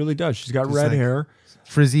Dynamite. She really does. She's got red like- hair.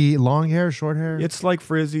 Frizzy, long hair, short hair. It's like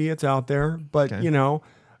frizzy. It's out there, but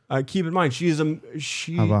Okay. keep in mind she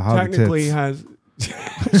How about the technically tits? has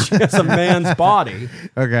she has a man's body.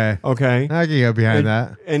 okay. Okay, I can get behind and,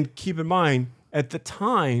 that. and keep in mind at the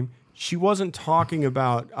time she wasn't talking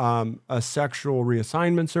about a sexual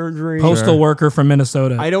reassignment surgery. Postal worker from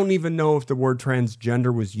Minnesota. I don't even know if the word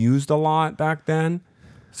transgender was used a lot back then.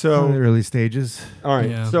 The So early stages. all right.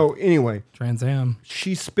 Yeah. So anyway, Trans Am.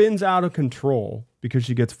 she spins out of control because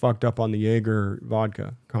she gets fucked up on the Jaeger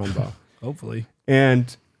vodka combo. Hopefully.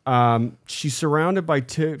 And she's surrounded by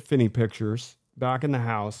Tiffany pictures back in the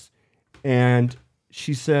house. And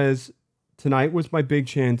she says, tonight was my big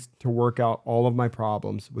chance to work out all of my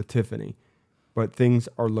problems with Tiffany, but things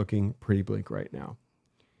are looking pretty bleak right now.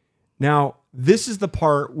 Now, this is the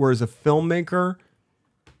part where as a filmmaker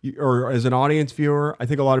or as an audience viewer, I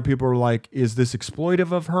think a lot of people are like, is this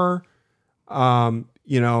exploitive of her?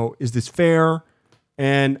 Is this fair?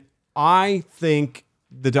 And I think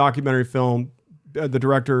the documentary film, the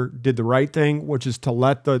director did the right thing, which is to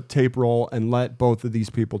let the tape roll and let both of these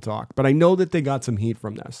people talk. But I know that they got some heat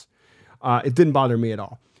from this. It didn't bother me at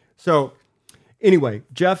all. So anyway,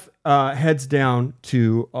 Jeff heads down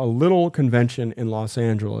to a little convention in Los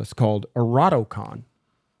Angeles called Eroticon.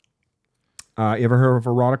 You ever heard of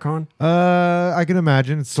Eroticon? I can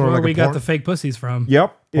imagine. It's sort of where like we a got porn. the fake pussies from.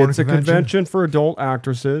 Yep. Porn It's a convention? convention for adult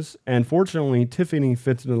actresses. And fortunately, Tiffany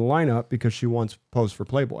fits into the lineup because she once posed for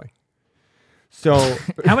Playboy. So,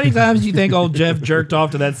 How many times do you think old Jeff jerked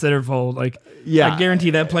off to that centerfold? Like, Yeah. I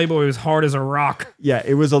guarantee that Playboy was hard as a rock. yeah,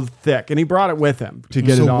 it was a thick. And he brought it with him to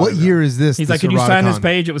get it So on. what year is this? He's this like, "Can you sign this Eroticon?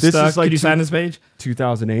 page? It was This stuck. is like Could you two- sign this page?"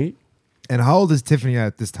 2008. And how old is Tiffany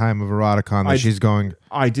at this time of Eroticon that she's going?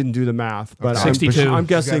 I didn't do the math, but Okay. 62. I'm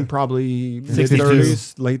guessing She's got- probably mid 62.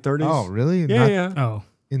 30s, late 30s. Oh, really? Yeah, Not yeah. Oh,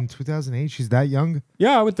 In 2008, she's that young?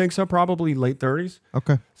 Yeah, I would think so. Probably late 30s.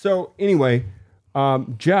 Okay. So anyway,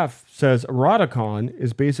 Jeff says Eroticon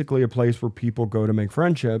is basically a place where people go to make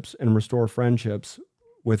friendships and restore friendships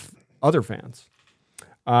with other fans.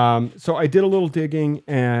 So I did a little digging,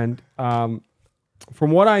 and from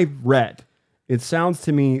what I read, it sounds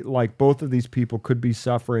to me like both of these people could be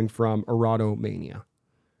suffering from erotomania.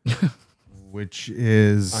 Which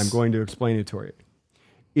is I'm going to explain it to you.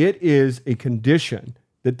 It is a condition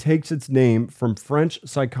that takes its name from French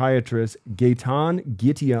psychiatrist Gaëtan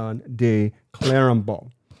Guillain de Clérambault.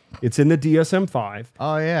 It's in the DSM-5.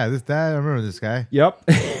 Oh yeah, I remember this guy. Yep,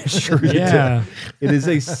 sure you yeah. did. It is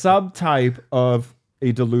a subtype of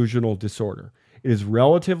a delusional disorder. It is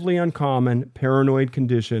relatively uncommon paranoid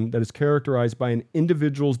condition that is characterized by an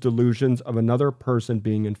individual's delusions of another person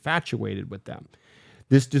being infatuated with them.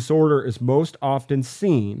 This disorder is most often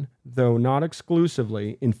seen, though not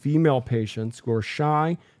exclusively, in female patients who are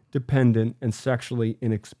shy, dependent, and sexually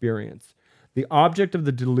inexperienced. The object of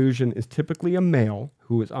the delusion is typically a male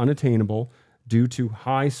who is unattainable due to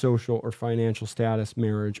high social or financial status,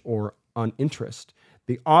 marriage, or uninterest.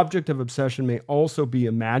 The object of obsession may also be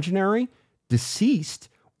imaginary, deceased,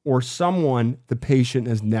 or someone the patient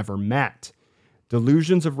has never met.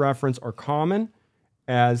 Delusions of reference are common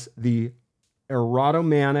as the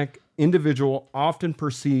erotomanic individual often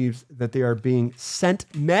perceives that they are being sent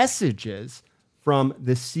messages from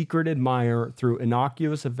the secret admirer through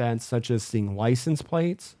innocuous events such as seeing license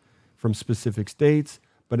plates from specific states,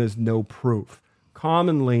 but has no proof.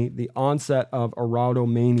 Commonly, the onset of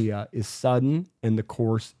erotomania is sudden and the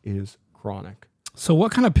course is chronic. So,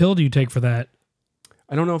 what kind of pill do you take for that?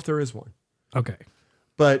 I don't know if there is one, Okay.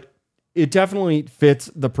 but it definitely fits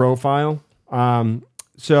the profile.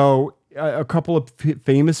 So a couple of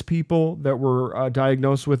famous people that were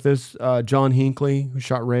diagnosed with this, John Hinckley, who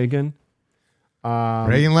shot Reagan.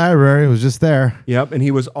 Reagan Library was just there. Yep, and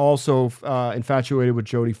he was also infatuated with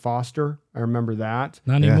Jodie Foster. I remember that.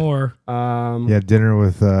 Not Yeah. anymore. Yeah, dinner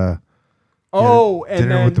with And dinner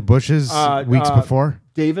then with the Bushes weeks before.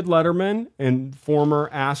 David Letterman and former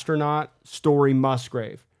astronaut Story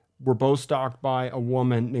Musgrave were both stalked by a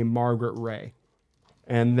woman named Margaret Ray.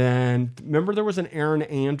 And then remember there was an Aaron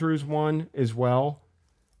Andrews one as well.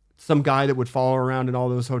 Some guy that would follow around in all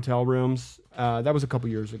those hotel rooms. That was a couple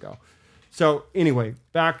years ago. So anyway,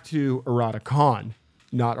 back to Eroticon,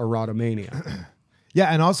 not erotomania. Yeah,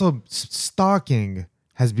 and also stalking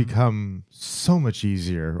has become so much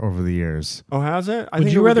easier over the years. Oh, has it? I Would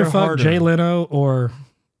think you it rather get fuck harder. Jay Leno or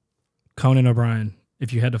Conan O'Brien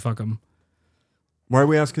if you had to fuck him? Why are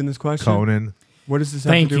we asking this question? Conan. What does this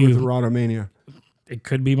have Thank to do you. with erotomania? It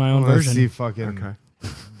could be my own Let's version. see fucking Okay.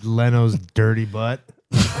 Leno's dirty butt.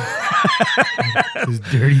 His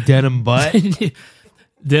dirty denim butt.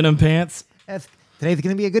 Denim pants. Today's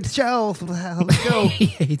gonna be a good show. Let's go. He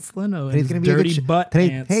hates Leno and Today's his gonna be a dirty good butt today.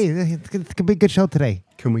 pants. Hey, it's gonna be a good show today.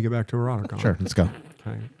 Can we get back to Eroticon? Sure, let's go.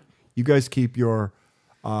 Okay. You guys keep your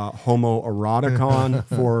homoeroticon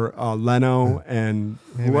for Leno and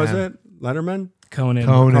who was man. it? Letterman? Conan.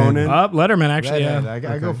 Conan. Letterman, actually, Redhead.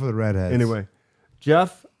 yeah. I go for the redheads. Anyway,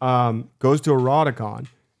 Jeff goes to Eroticon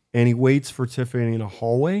and he waits for Tiffany in a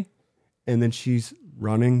hallway, and then she's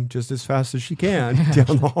running just as fast as she can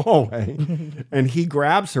down the hallway, and he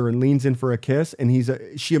grabs her and leans in for a kiss,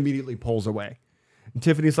 and she immediately pulls away. And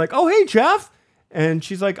Tiffany's like, "Oh, hey, Jeff," And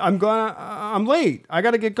she's like, I'm late. I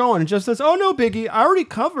got to get going. And Jeff says, oh, no, Biggie. I already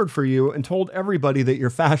covered for you and told everybody that you're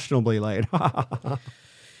fashionably late.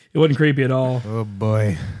 It wasn't creepy at all. Oh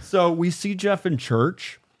boy. So we see Jeff in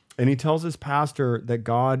church, and he tells his pastor that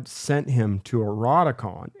God sent him to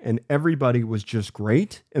Eroticon, and everybody was just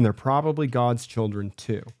great, and they're probably God's children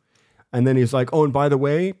too. And then he's like, oh, and by the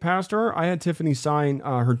way, Pastor, I had Tiffany sign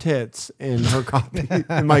her tits in her copy,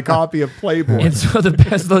 in my copy of Playboy. And so the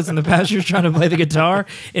pastor's trying to play the guitar,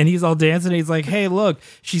 and he's all dancing. And he's like, "Hey, look,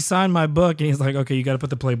 she signed my book." And he's like, "Okay, you got to put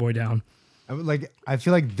the Playboy down." I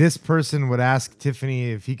feel like this person would ask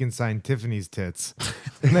Tiffany if he can sign Tiffany's tits.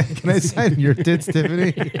 Can I sign your tits,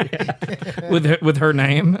 Tiffany? with her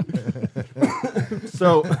name.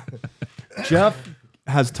 So Jeff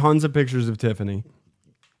has tons of pictures of Tiffany,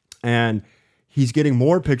 and he's getting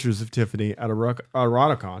more pictures of Tiffany at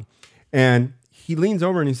Eroticon. And he leans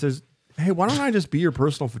over and he says, hey, why don't I just be your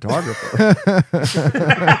personal photographer?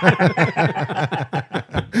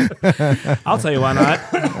 I'll tell you why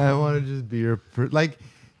not. I want to just be your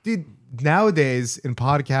dude. Nowadays in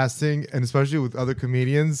podcasting, and especially with other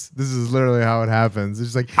comedians, this is literally how it happens.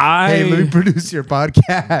 It's just like, hey, let me produce your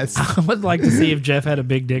podcast. I would like to see if Jeff had a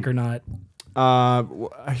big dick or not.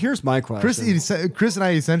 Here's my question. Chris and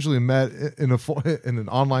I essentially met in an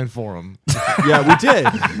online forum. Yeah, we did.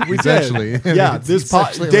 We Essentially. did. Yeah,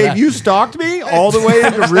 Dave, you stalked me all the way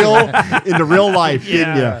into real life,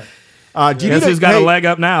 didn't you? Do you Guess who's got a leg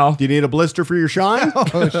up now? Do you need a blister for your shine?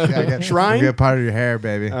 Oh, shit. Shrine? Get part of your hair,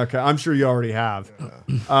 baby. Okay, I'm sure you already have.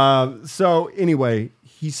 So anyway,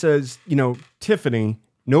 he says, Tiffany,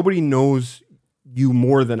 nobody knows you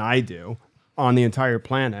more than I do on the entire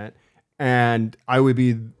planet, and I would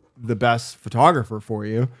be the best photographer for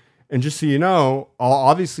you. And just so you know, I'll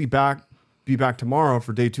obviously be back tomorrow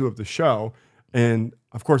for day 2 of the show, and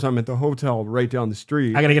of course, I'm at the hotel right down the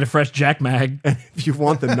street. I got to get a fresh Jack mag. And if you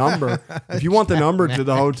want the number, to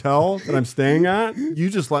the hotel that I'm staying at, you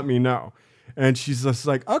just let me know. And she's just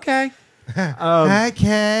like, okay.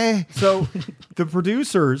 Okay. So the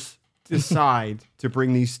producers decide to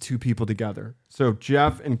bring these two people together. So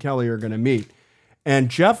Jeff and Kelly are going to meet. And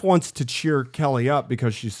Jeff wants to cheer Kelly up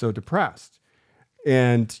because she's so depressed.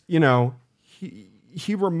 And,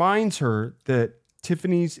 he reminds her that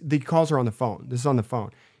he calls her on the phone. This is on the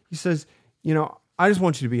phone. He says, I just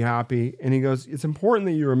want you to be happy. And he goes, it's important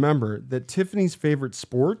that you remember that Tiffany's favorite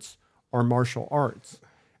sports are martial arts.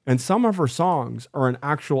 And some of her songs are an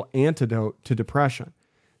actual antidote to depression.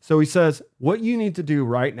 So he says, what you need to do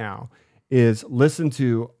right now is listen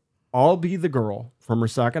to I'll Be the Girl from her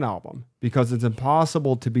second album, because it's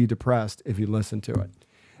impossible to be depressed if you listen to it.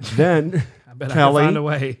 Then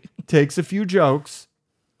Kelly takes a few jokes,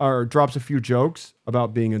 or drops a few jokes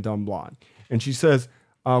about being a dumb blonde. And she says,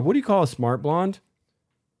 what do you call a smart blonde?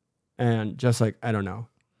 And Jeff's like, I don't know.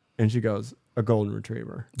 And she goes, a golden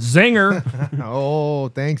retriever. Zinger. Oh,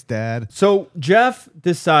 thanks, Dad. So Jeff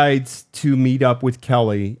decides to meet up with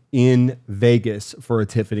Kelly in Vegas for a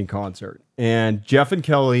Tiffany concert. And Jeff and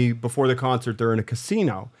Kelly, before the concert, they're in a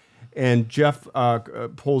casino. And Jeff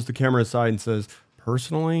pulls the camera aside and says,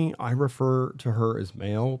 personally, I refer to her as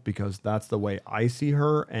male because that's the way I see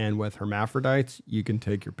her. And with hermaphrodites, you can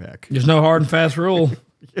take your pick. There's no hard and fast rule.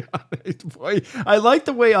 Yeah, boy, I like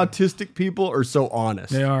the way autistic people are so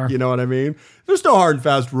honest. They are. You know what I mean? There's no hard and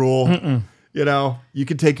fast rule. You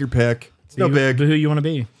can take your pick. It's no big. Who you want to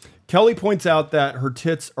be. Kelly points out that her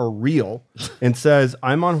tits are real and says,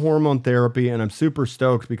 I'm on hormone therapy and I'm super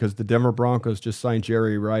stoked because the Denver Broncos just signed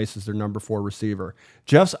Jerry Rice as their number 4 receiver.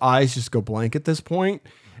 Jeff's eyes just go blank at this point,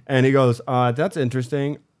 and he goes, that's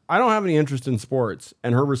interesting. I don't have any interest in sports.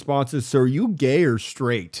 And her response is, so are you gay or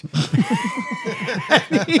straight?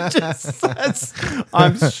 And he just says,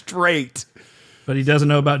 I'm straight. But he doesn't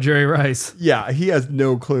know about Jerry Rice. Yeah, he has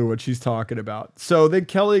no clue what she's talking about. So then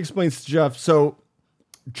Kelly explains to Jeff, so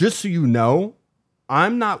just so you know,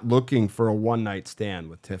 I'm not looking for a one-night stand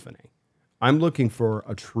with Tiffany. I'm looking for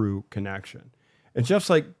a true connection. And Jeff's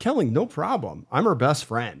like, Kelly, no problem. I'm her best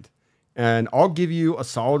friend. And I'll give you a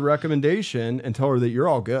solid recommendation and tell her that you're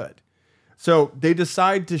all good. So they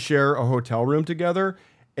decide to share a hotel room together.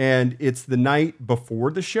 And it's the night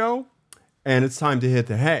before the show. And it's time to hit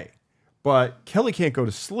the hay. But Kelly can't go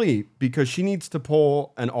to sleep because she needs to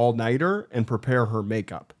pull an all-nighter and prepare her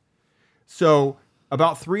makeup. So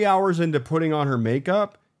about 3 hours into putting on her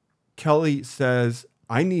makeup, Kelly says,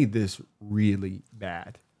 I need this really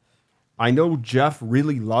bad. I know Jeff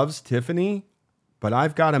really loves Tiffany, but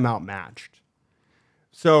I've got him outmatched.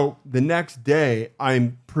 So the next day,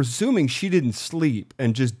 I'm presuming she didn't sleep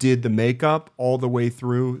and just did the makeup all the way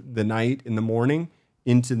through the night in the morning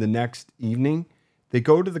into the next evening. They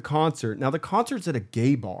go to the concert. Now the concert's at a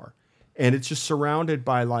gay bar, and it's just surrounded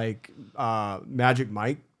by like Magic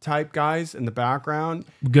Mike type guys in the background.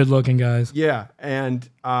 Good looking guys. Yeah, and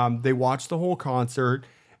they watch the whole concert,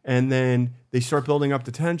 and then they start building up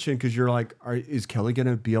the tension because you're like, is Kelly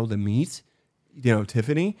gonna be able to meet,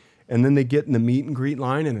 Tiffany? And then they get in the meet and greet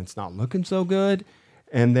line, and it's not looking so good.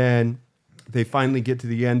 And then they finally get to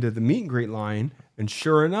the end of the meet and greet line, and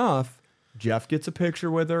sure enough, Jeff gets a picture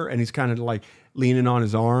with her, and he's kind of like leaning on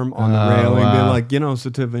his arm on the railing, being like, so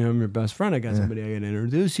Tiffany, I'm your best friend. I got somebody I can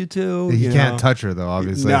introduce you to. He can't touch her though,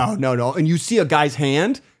 obviously. No. And you see a guy's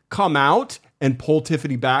hand come out and pull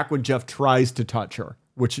Tiffany back when Jeff tries to touch her,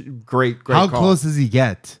 which great How call. close does he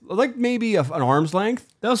get? Like maybe an arm's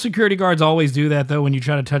length. Those security guards always do that though when you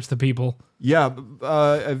try to touch the people. Yeah.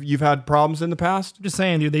 You've had problems in the past? Just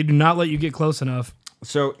saying, dude, they do not let you get close enough.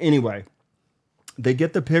 So anyway, they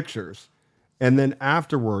get the pictures, and then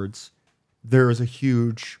afterwards, there is a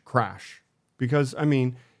huge crash because,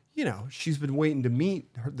 she's been waiting to meet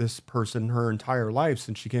this person her entire life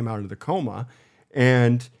since she came out of the coma.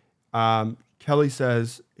 And Kelly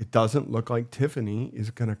says, it doesn't look like Tiffany is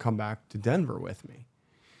going to come back to Denver with me.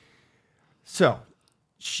 So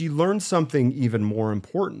she learned something even more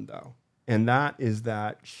important, though. And that is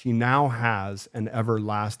that she now has an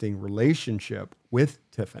everlasting relationship with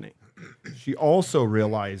Tiffany. She also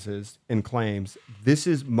realizes and claims this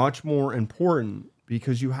is much more important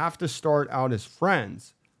because you have to start out as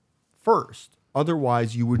friends first.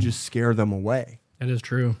 Otherwise, you would just scare them away. That is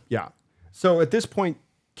true. Yeah. So at this point,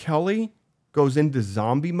 Kelly goes into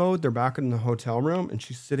zombie mode. They're back in the hotel room, and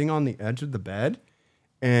she's sitting on the edge of the bed,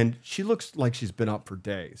 and she looks like she's been up for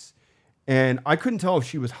days. And I couldn't tell if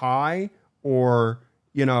she was high or,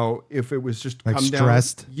 if it was just like come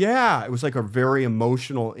stressed. down. Yeah, it was like a very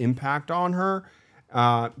emotional impact on her,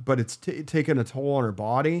 but it's taken a toll on her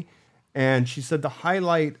body. And she said the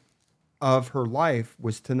highlight of her life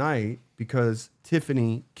was tonight because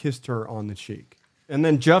Tiffany kissed her on the cheek. And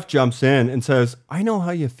then Jeff jumps in and says, I know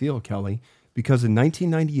how you feel, Kelly, because in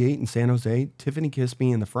 1998 in San Jose, Tiffany kissed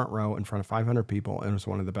me in the front row in front of 500 people, and it was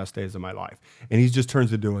one of the best days of my life. And he just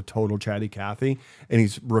turns into a total chatty Cathy, and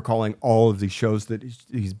he's recalling all of these shows that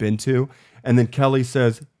he's been to. And then Kelly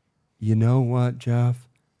says, you know what, Jeff?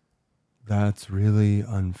 That's really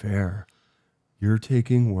unfair. You're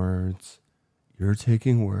taking words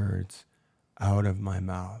out of my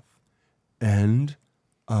mouth. End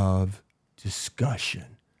of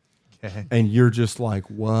discussion. Okay. And you're just like,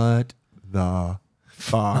 what the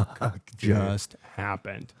fuck just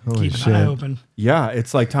happened? Holy Keep shit. an eye open. Yeah,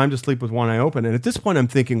 it's like time to sleep with one eye open. And at this point, I'm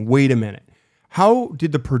thinking, wait a minute. How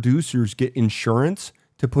did the producers get insurance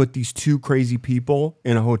to put these two crazy people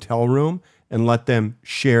in a hotel room and let them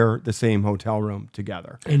share the same hotel room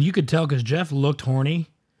together? And you could tell because Jeff looked horny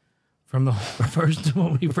from the first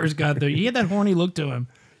when we first got there. He had that horny look to him.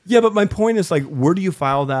 Yeah, but my point is like, where do you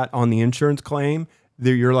file that on the insurance claim?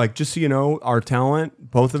 You're like, just so you know, our talent,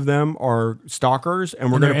 both of them are stalkers,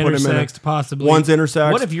 and we're going to put them in possibly. One's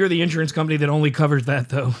intersexed. What if you're the insurance company that only covers that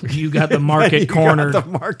though? You got the market cornered. Got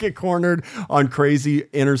the market cornered on crazy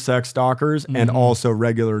intersex stalkers and also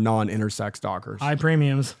regular non-intersex stalkers. High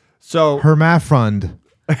premiums. So Hermafund.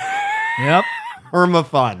 Yep.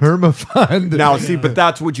 Hermafund. Hermafund. Now, see, but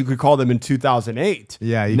that's what you could call them in 2008.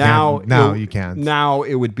 Yeah, you now, can't. Now you can't. Now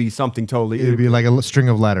it would be something totally. It would be like a string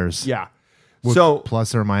of letters. Yeah. With So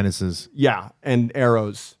plus or minuses. yeah, and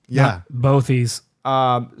arrows. Yeah. Bothies.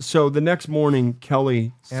 So the next morning,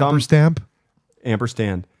 Kelly Amperstamp?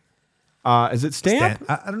 ampersand. Is it stamp?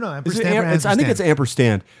 I don't know. Is it Amperstamp or I think it's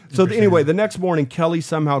ampersand. So Ampersand. anyway, the next morning, Kelly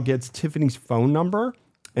somehow gets Tiffany's phone number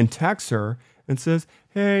and texts her and says,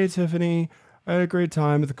 "Hey, Tiffany, I had a great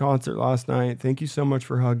time at the concert last night. Thank you so much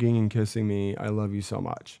for hugging and kissing me. I love you so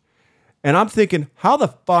much." And I'm thinking, how the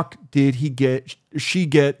fuck did she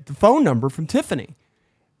get the phone number from Tiffany?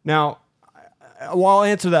 Now, I'll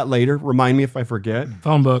answer that later. Remind me if I forget.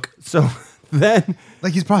 Phone book. So then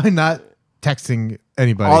Like he's probably not texting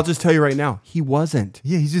anybody. I'll just tell you right now, he wasn't.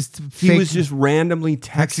 Yeah, he's just He was just randomly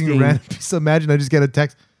texting. random. So imagine I just get a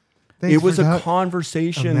text. Thanks It was for a talk-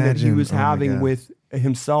 conversation that he Imagine. was Oh my having God. with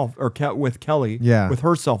himself or with Kelly, Yeah. with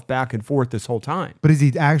herself back and forth this whole time. But is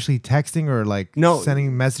he actually texting or like No. sending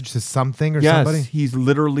a message to something or Yes, somebody? she's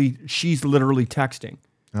literally texting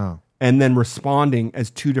Oh, and then responding as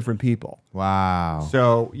two different people. wow.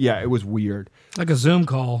 So yeah, it was weird. Like a Zoom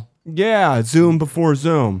call. Yeah, Zoom before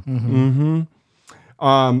Zoom.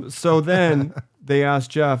 So then they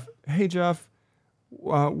asked Jeff, "Hey Jeff,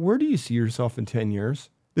 where do you see yourself in 10 years?"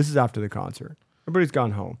 This is after the concert. Everybody's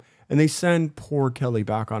gone home. And they send poor Kelly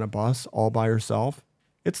back on a bus all by herself.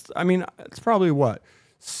 It's probably what?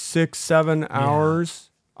 6-7 hours.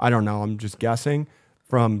 I don't know. I'm just guessing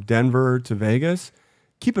from Denver to Vegas.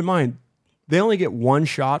 Keep in mind, they only get one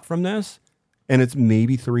shot from this, and it's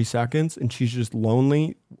maybe 3 seconds, and she's just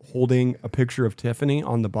lonely holding a picture of Tiffany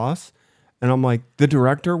on the bus. And I'm like, the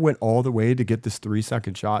director went all the way to get this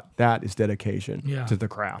 3-second shot. That is dedication to the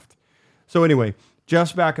craft. So anyway,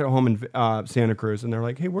 Jeff's back at home in Santa Cruz, and they're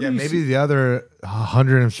like, hey, where do you maybe see? the other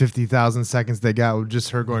 150,000 seconds they got were just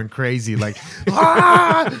her going crazy, like,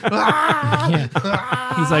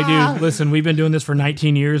 He's like, dude, listen, we've been doing this for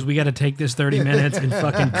 19 years. We got to take this 30 minutes and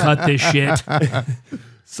fucking cut this shit.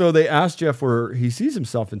 So they asked Jeff where he sees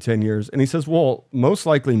himself in 10 years, and he says, well, most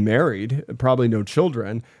likely married, probably no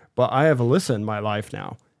children, but I have Alyssa in my life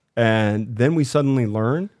now. And then we suddenly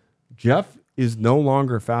learn Jeff is no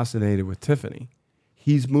longer fascinated with Tiffany.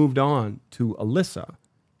 He's moved on to Alyssa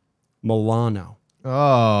Milano.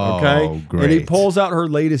 oh, Okay. great. And he pulls out her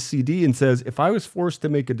latest CD and says, if I was forced to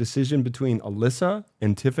make a decision between Alyssa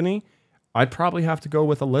and Tiffany, I'd probably have to go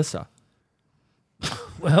with Alyssa.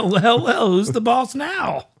 Well, who's the boss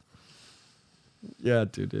now? Yeah,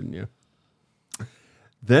 dude, didn't you?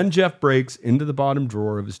 Then Jeff breaks into the bottom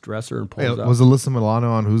drawer of his dresser and pulls out. Was Alyssa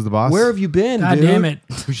Milano on Who's the Boss? Where have you been, God dude? damn it.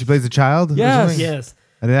 Who she plays the child? or Yes. something? Yes.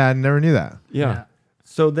 I never knew that. Yeah.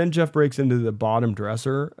 So then Jeff breaks into the bottom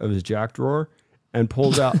dresser of his jack drawer and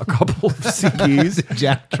pulls out a couple of CDs.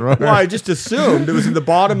 Jack drawer. Well, I just assumed it was in the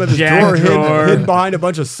bottom of his Jack drawer, drawer. hidden behind a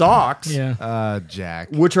bunch of socks. Yeah. Jack.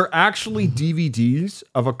 Which are actually DVDs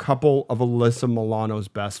of a couple of Alyssa Milano's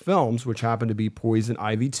best films, which happen to be Poison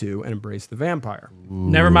Ivy 2 and Embrace the Vampire.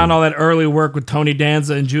 Never mind all that early work with Tony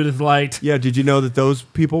Danza and Judith Light Yeah, did you know that those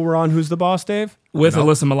people were on Who's the Boss, Dave? with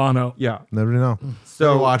Alyssa Milano. Yeah. Never know. So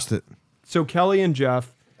Never watched it. So Kelly and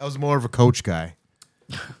Jeff, I was more of a Coach guy.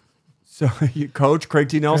 so Coach Craig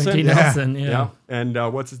T. Nelson. Craig T. Nelson, yeah. Yeah.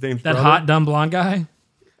 And what's his name? That hot, dumb blonde guy?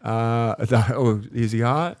 Is he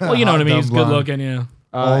hot? Well, you know what I mean. Dumb He's good blonde. looking, yeah.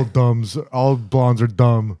 All blondes are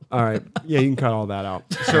dumb. All right. Yeah, you can cut all that out.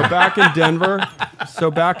 So back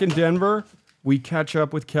in Denver, we catch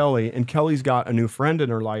up with Kelly, and Kelly's got a new friend in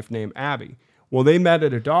her life named Abby. Well, they met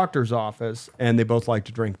at a doctor's office, and they both like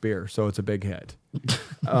to drink beer, so it's a big hit.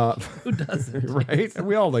 Who doesn't? Right?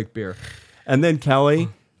 We all like beer. And then Kelly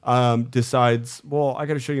decides, well, I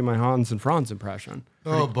got to show you my Hans and Franz impression.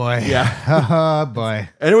 Oh boy. Yeah. Oh boy.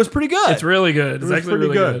 And it was pretty good. It's really good. It's was actually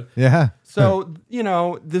pretty really good. Yeah. So,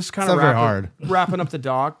 this kind It's of not very hard. wrapping up the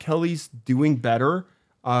doc. Kelly's doing better.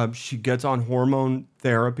 She gets on hormone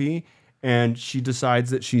therapy, and she decides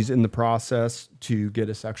that she's in the process to get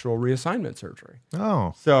a sexual reassignment surgery.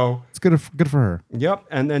 Oh, So, it's good for her. yep.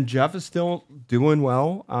 And then Jeff is still doing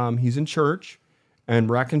well. He's in church and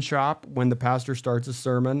wreck and shop when the pastor starts a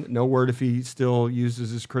sermon. No word if he still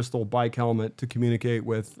uses his crystal bike helmet to communicate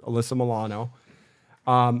with Alyssa Milano.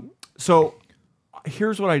 So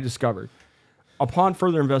here's what I discovered. Upon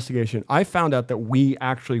further investigation, I found out that we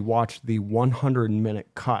actually watched the 100-minute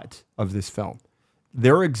cut of this film.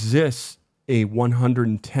 There exists a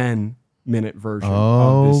 110-minute version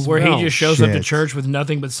of this Where film. he just shows up to Shit. church with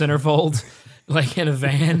nothing but centerfolds, like in a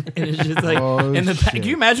van, and it's just like, Oh, can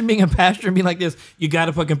you imagine being a pastor and being like this? You got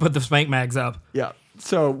to fucking put the spank mags up. Yeah.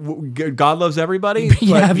 So God loves everybody, but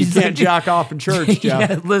Yeah, you he's can't like- jack off in church, Jeff.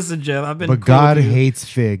 Yeah, listen, Jeff, I've been. But cool God with you. hates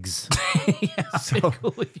figs. I've been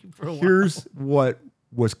cool with you for a while. Here's what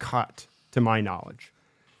was cut, to my knowledge.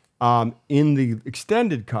 In the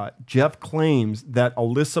extended cut, Jeff claims that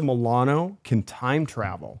Alyssa Milano can time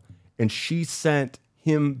travel, and she sent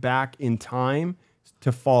him back in time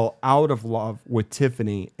to fall out of love with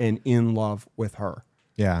Tiffany and in love with her.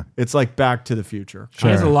 Yeah. It's like Back to the Future. He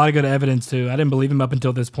has a Sure. lot of good evidence too. I didn't believe him up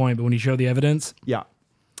until this point, but when he showed the evidence, Yeah.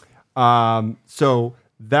 So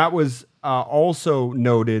that was also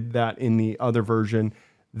noted that in the other version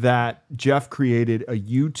that Jeff created a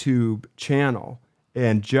YouTube channel,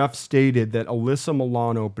 and Jeff stated that Alyssa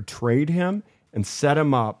Milano betrayed him and set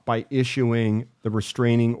him up by issuing the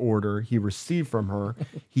restraining order he received from her.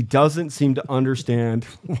 He doesn't seem to understand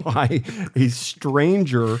why a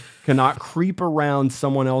stranger cannot creep around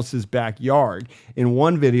someone else's backyard. In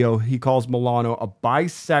one video, he calls Milano a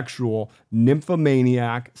bisexual,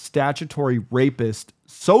 nymphomaniac, statutory rapist,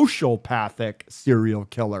 sociopathic serial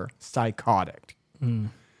killer, psychotic.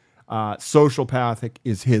 Sociopathic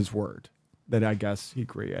is his word that I guess he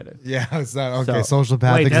created. Yeah. It's not okay. So-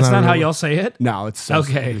 Sociopathic. wait, is that's not a how real- y'all say it. No, it's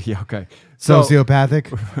Okay. Yeah, okay. So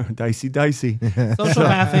Sociopathic. dicey.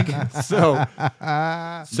 Sociopathic.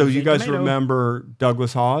 So you guys Tomato. remember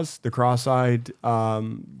Douglas Hawes, the cross-eyed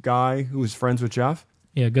guy who was friends with Jeff?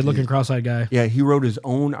 Yeah, good looking cross-eyed guy. Yeah, he wrote his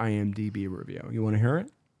own IMDb review. You want to hear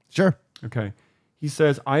it? Sure. Okay. He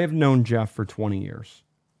says, I have known Jeff for 20 years.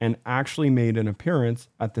 and actually made an appearance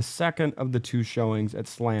at the second of the 2 showings at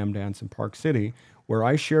Slam Dance in Park City, where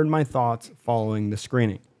I shared my thoughts following the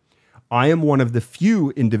screening. I am one of the few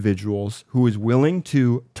individuals who is willing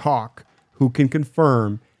to talk, who can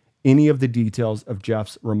confirm any of the details of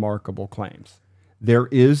Jeff's remarkable claims. There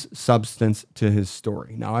is substance to his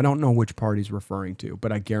story. Now, I don't know which part he's referring to,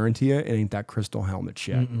 but I guarantee you it ain't that crystal helmet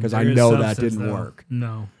shit, because I know that didn't work.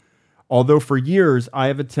 No. Although for years I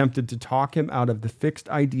have attempted to talk him out of the fixed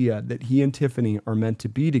idea that he and Tiffany are meant to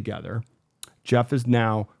be together, Jeff is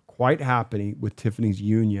now quite happy with Tiffany's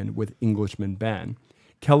union with Englishman Ben.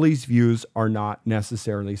 Kelly's views are not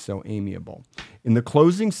necessarily so amiable. In the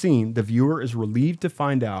closing scene, the viewer is relieved to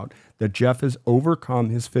find out that Jeff has overcome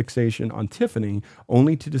his fixation on Tiffany,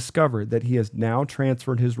 only to discover that he has now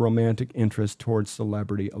transferred his romantic interest towards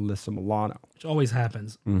celebrity Alyssa Milano. Which always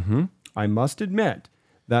happens. I must admit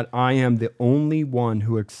that I am the only one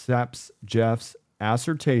who accepts Jeff's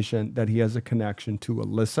assertion that he has a connection to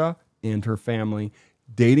Alyssa and her family,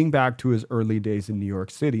 dating back to his early days in New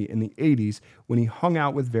York City in the 80s when he hung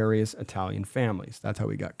out with various Italian families. That's how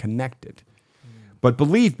he got connected. But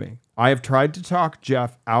believe me, I have tried to talk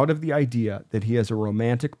Jeff out of the idea that he has a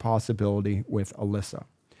romantic possibility with Alyssa.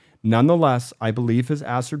 Nonetheless, I believe his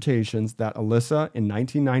assertions that Alyssa in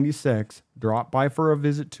 1996 dropped by for a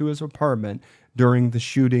visit to his apartment during the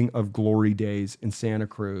shooting of Glory Days in Santa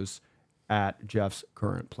Cruz at Jeff's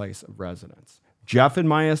current place of residence. Jeff, in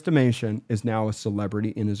my estimation, is now a celebrity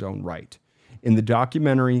in his own right. In the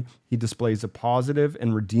documentary, he displays a positive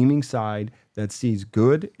and redeeming side that sees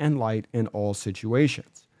good and light in all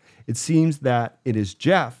situations. It seems that it is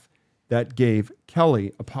Jeff that gave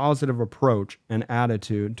Kelly a positive approach and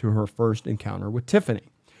attitude to her first encounter with Tiffany.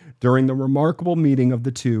 During the remarkable meeting of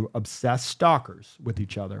the 2 obsessed stalkers with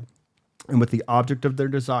each other and with the object of their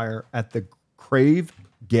desire at the Crave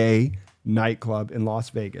Gay nightclub in Las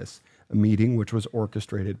Vegas, a meeting which was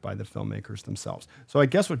orchestrated by the filmmakers themselves. So I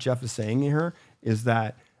guess what Jeff is saying here is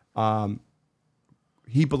that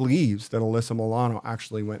he believes that Alyssa Milano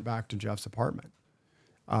actually went back to Jeff's apartment.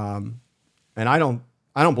 And I don't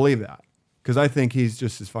believe that, because I think he's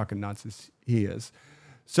just as fucking nuts as he is.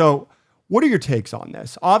 So what are your takes on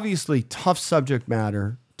this? Obviously, tough subject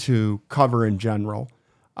matter to cover in general.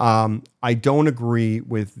 I don't agree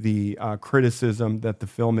with the criticism that the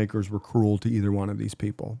filmmakers were cruel to either one of these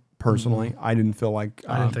people. Personally, I didn't feel like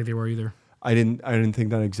I didn't think they were either. I didn't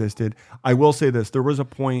think that existed. I will say this: there was a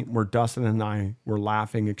point where Dustin and I were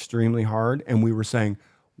laughing extremely hard, and we were saying,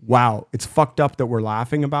 "Wow, it's fucked up that we're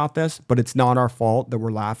laughing about this, but it's not our fault that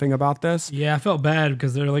we're laughing about this." Yeah, I felt bad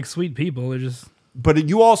because they're like sweet people. They're just. But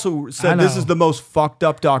you also said this is the most fucked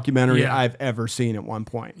up documentary Yeah. I've ever seen at one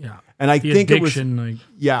point. Yeah, and I the think addiction, it was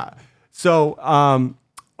yeah. So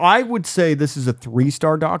I would say this is a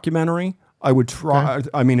 3-star documentary. I would try. Okay.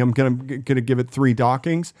 I mean, I'm gonna give it 3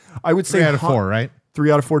 dockings. I would say 3 out of 4, right?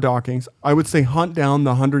 3 out of 4 dockings. I would say hunt down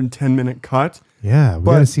the 110-minute cut. Yeah, we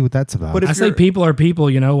gotta see what that's about. But I say people are people.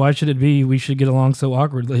 You know, why should it be? We should get along so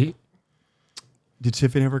awkwardly. Did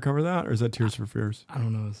Tiffany ever cover that, or is that Tears for Fears? I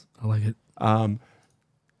don't know. I like it.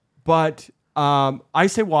 But I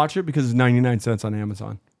say watch it because it's 99 cents on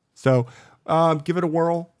Amazon. So give it a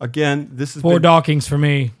whirl. Again, this is 4 dockings for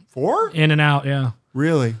me. 4? In and out. Yeah.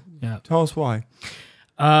 Really? Yeah. Tell us why.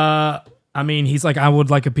 I mean, he's like, I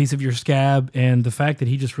would like a piece of your scab, and the fact that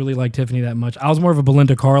he just really liked Tiffany that much. I was more of a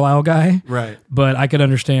Belinda Carlisle guy, right? But I could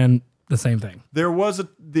understand the same thing. There was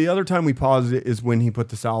the other time we paused it is when he put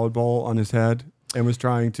the salad bowl on his head and was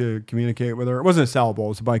trying to communicate with her. It wasn't a salad bowl; it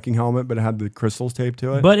was a Viking helmet, but it had the crystals taped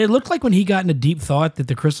to it. But it looked like when he got into deep thought that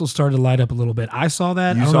the crystals started to light up a little bit. I saw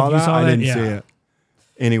that. You saw that? I didn't see it.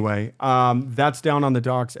 Anyway, that's Down on the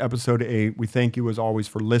Docks, episode 8. We thank you as always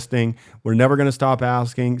for listening. We're never going to stop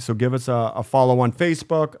asking. So give us a follow on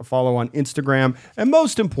Facebook, a follow on Instagram, and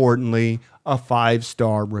most importantly, a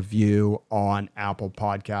 5-star review on Apple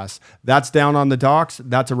Podcasts. That's Down on the Docks.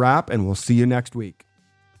 That's a wrap, and we'll see you next week.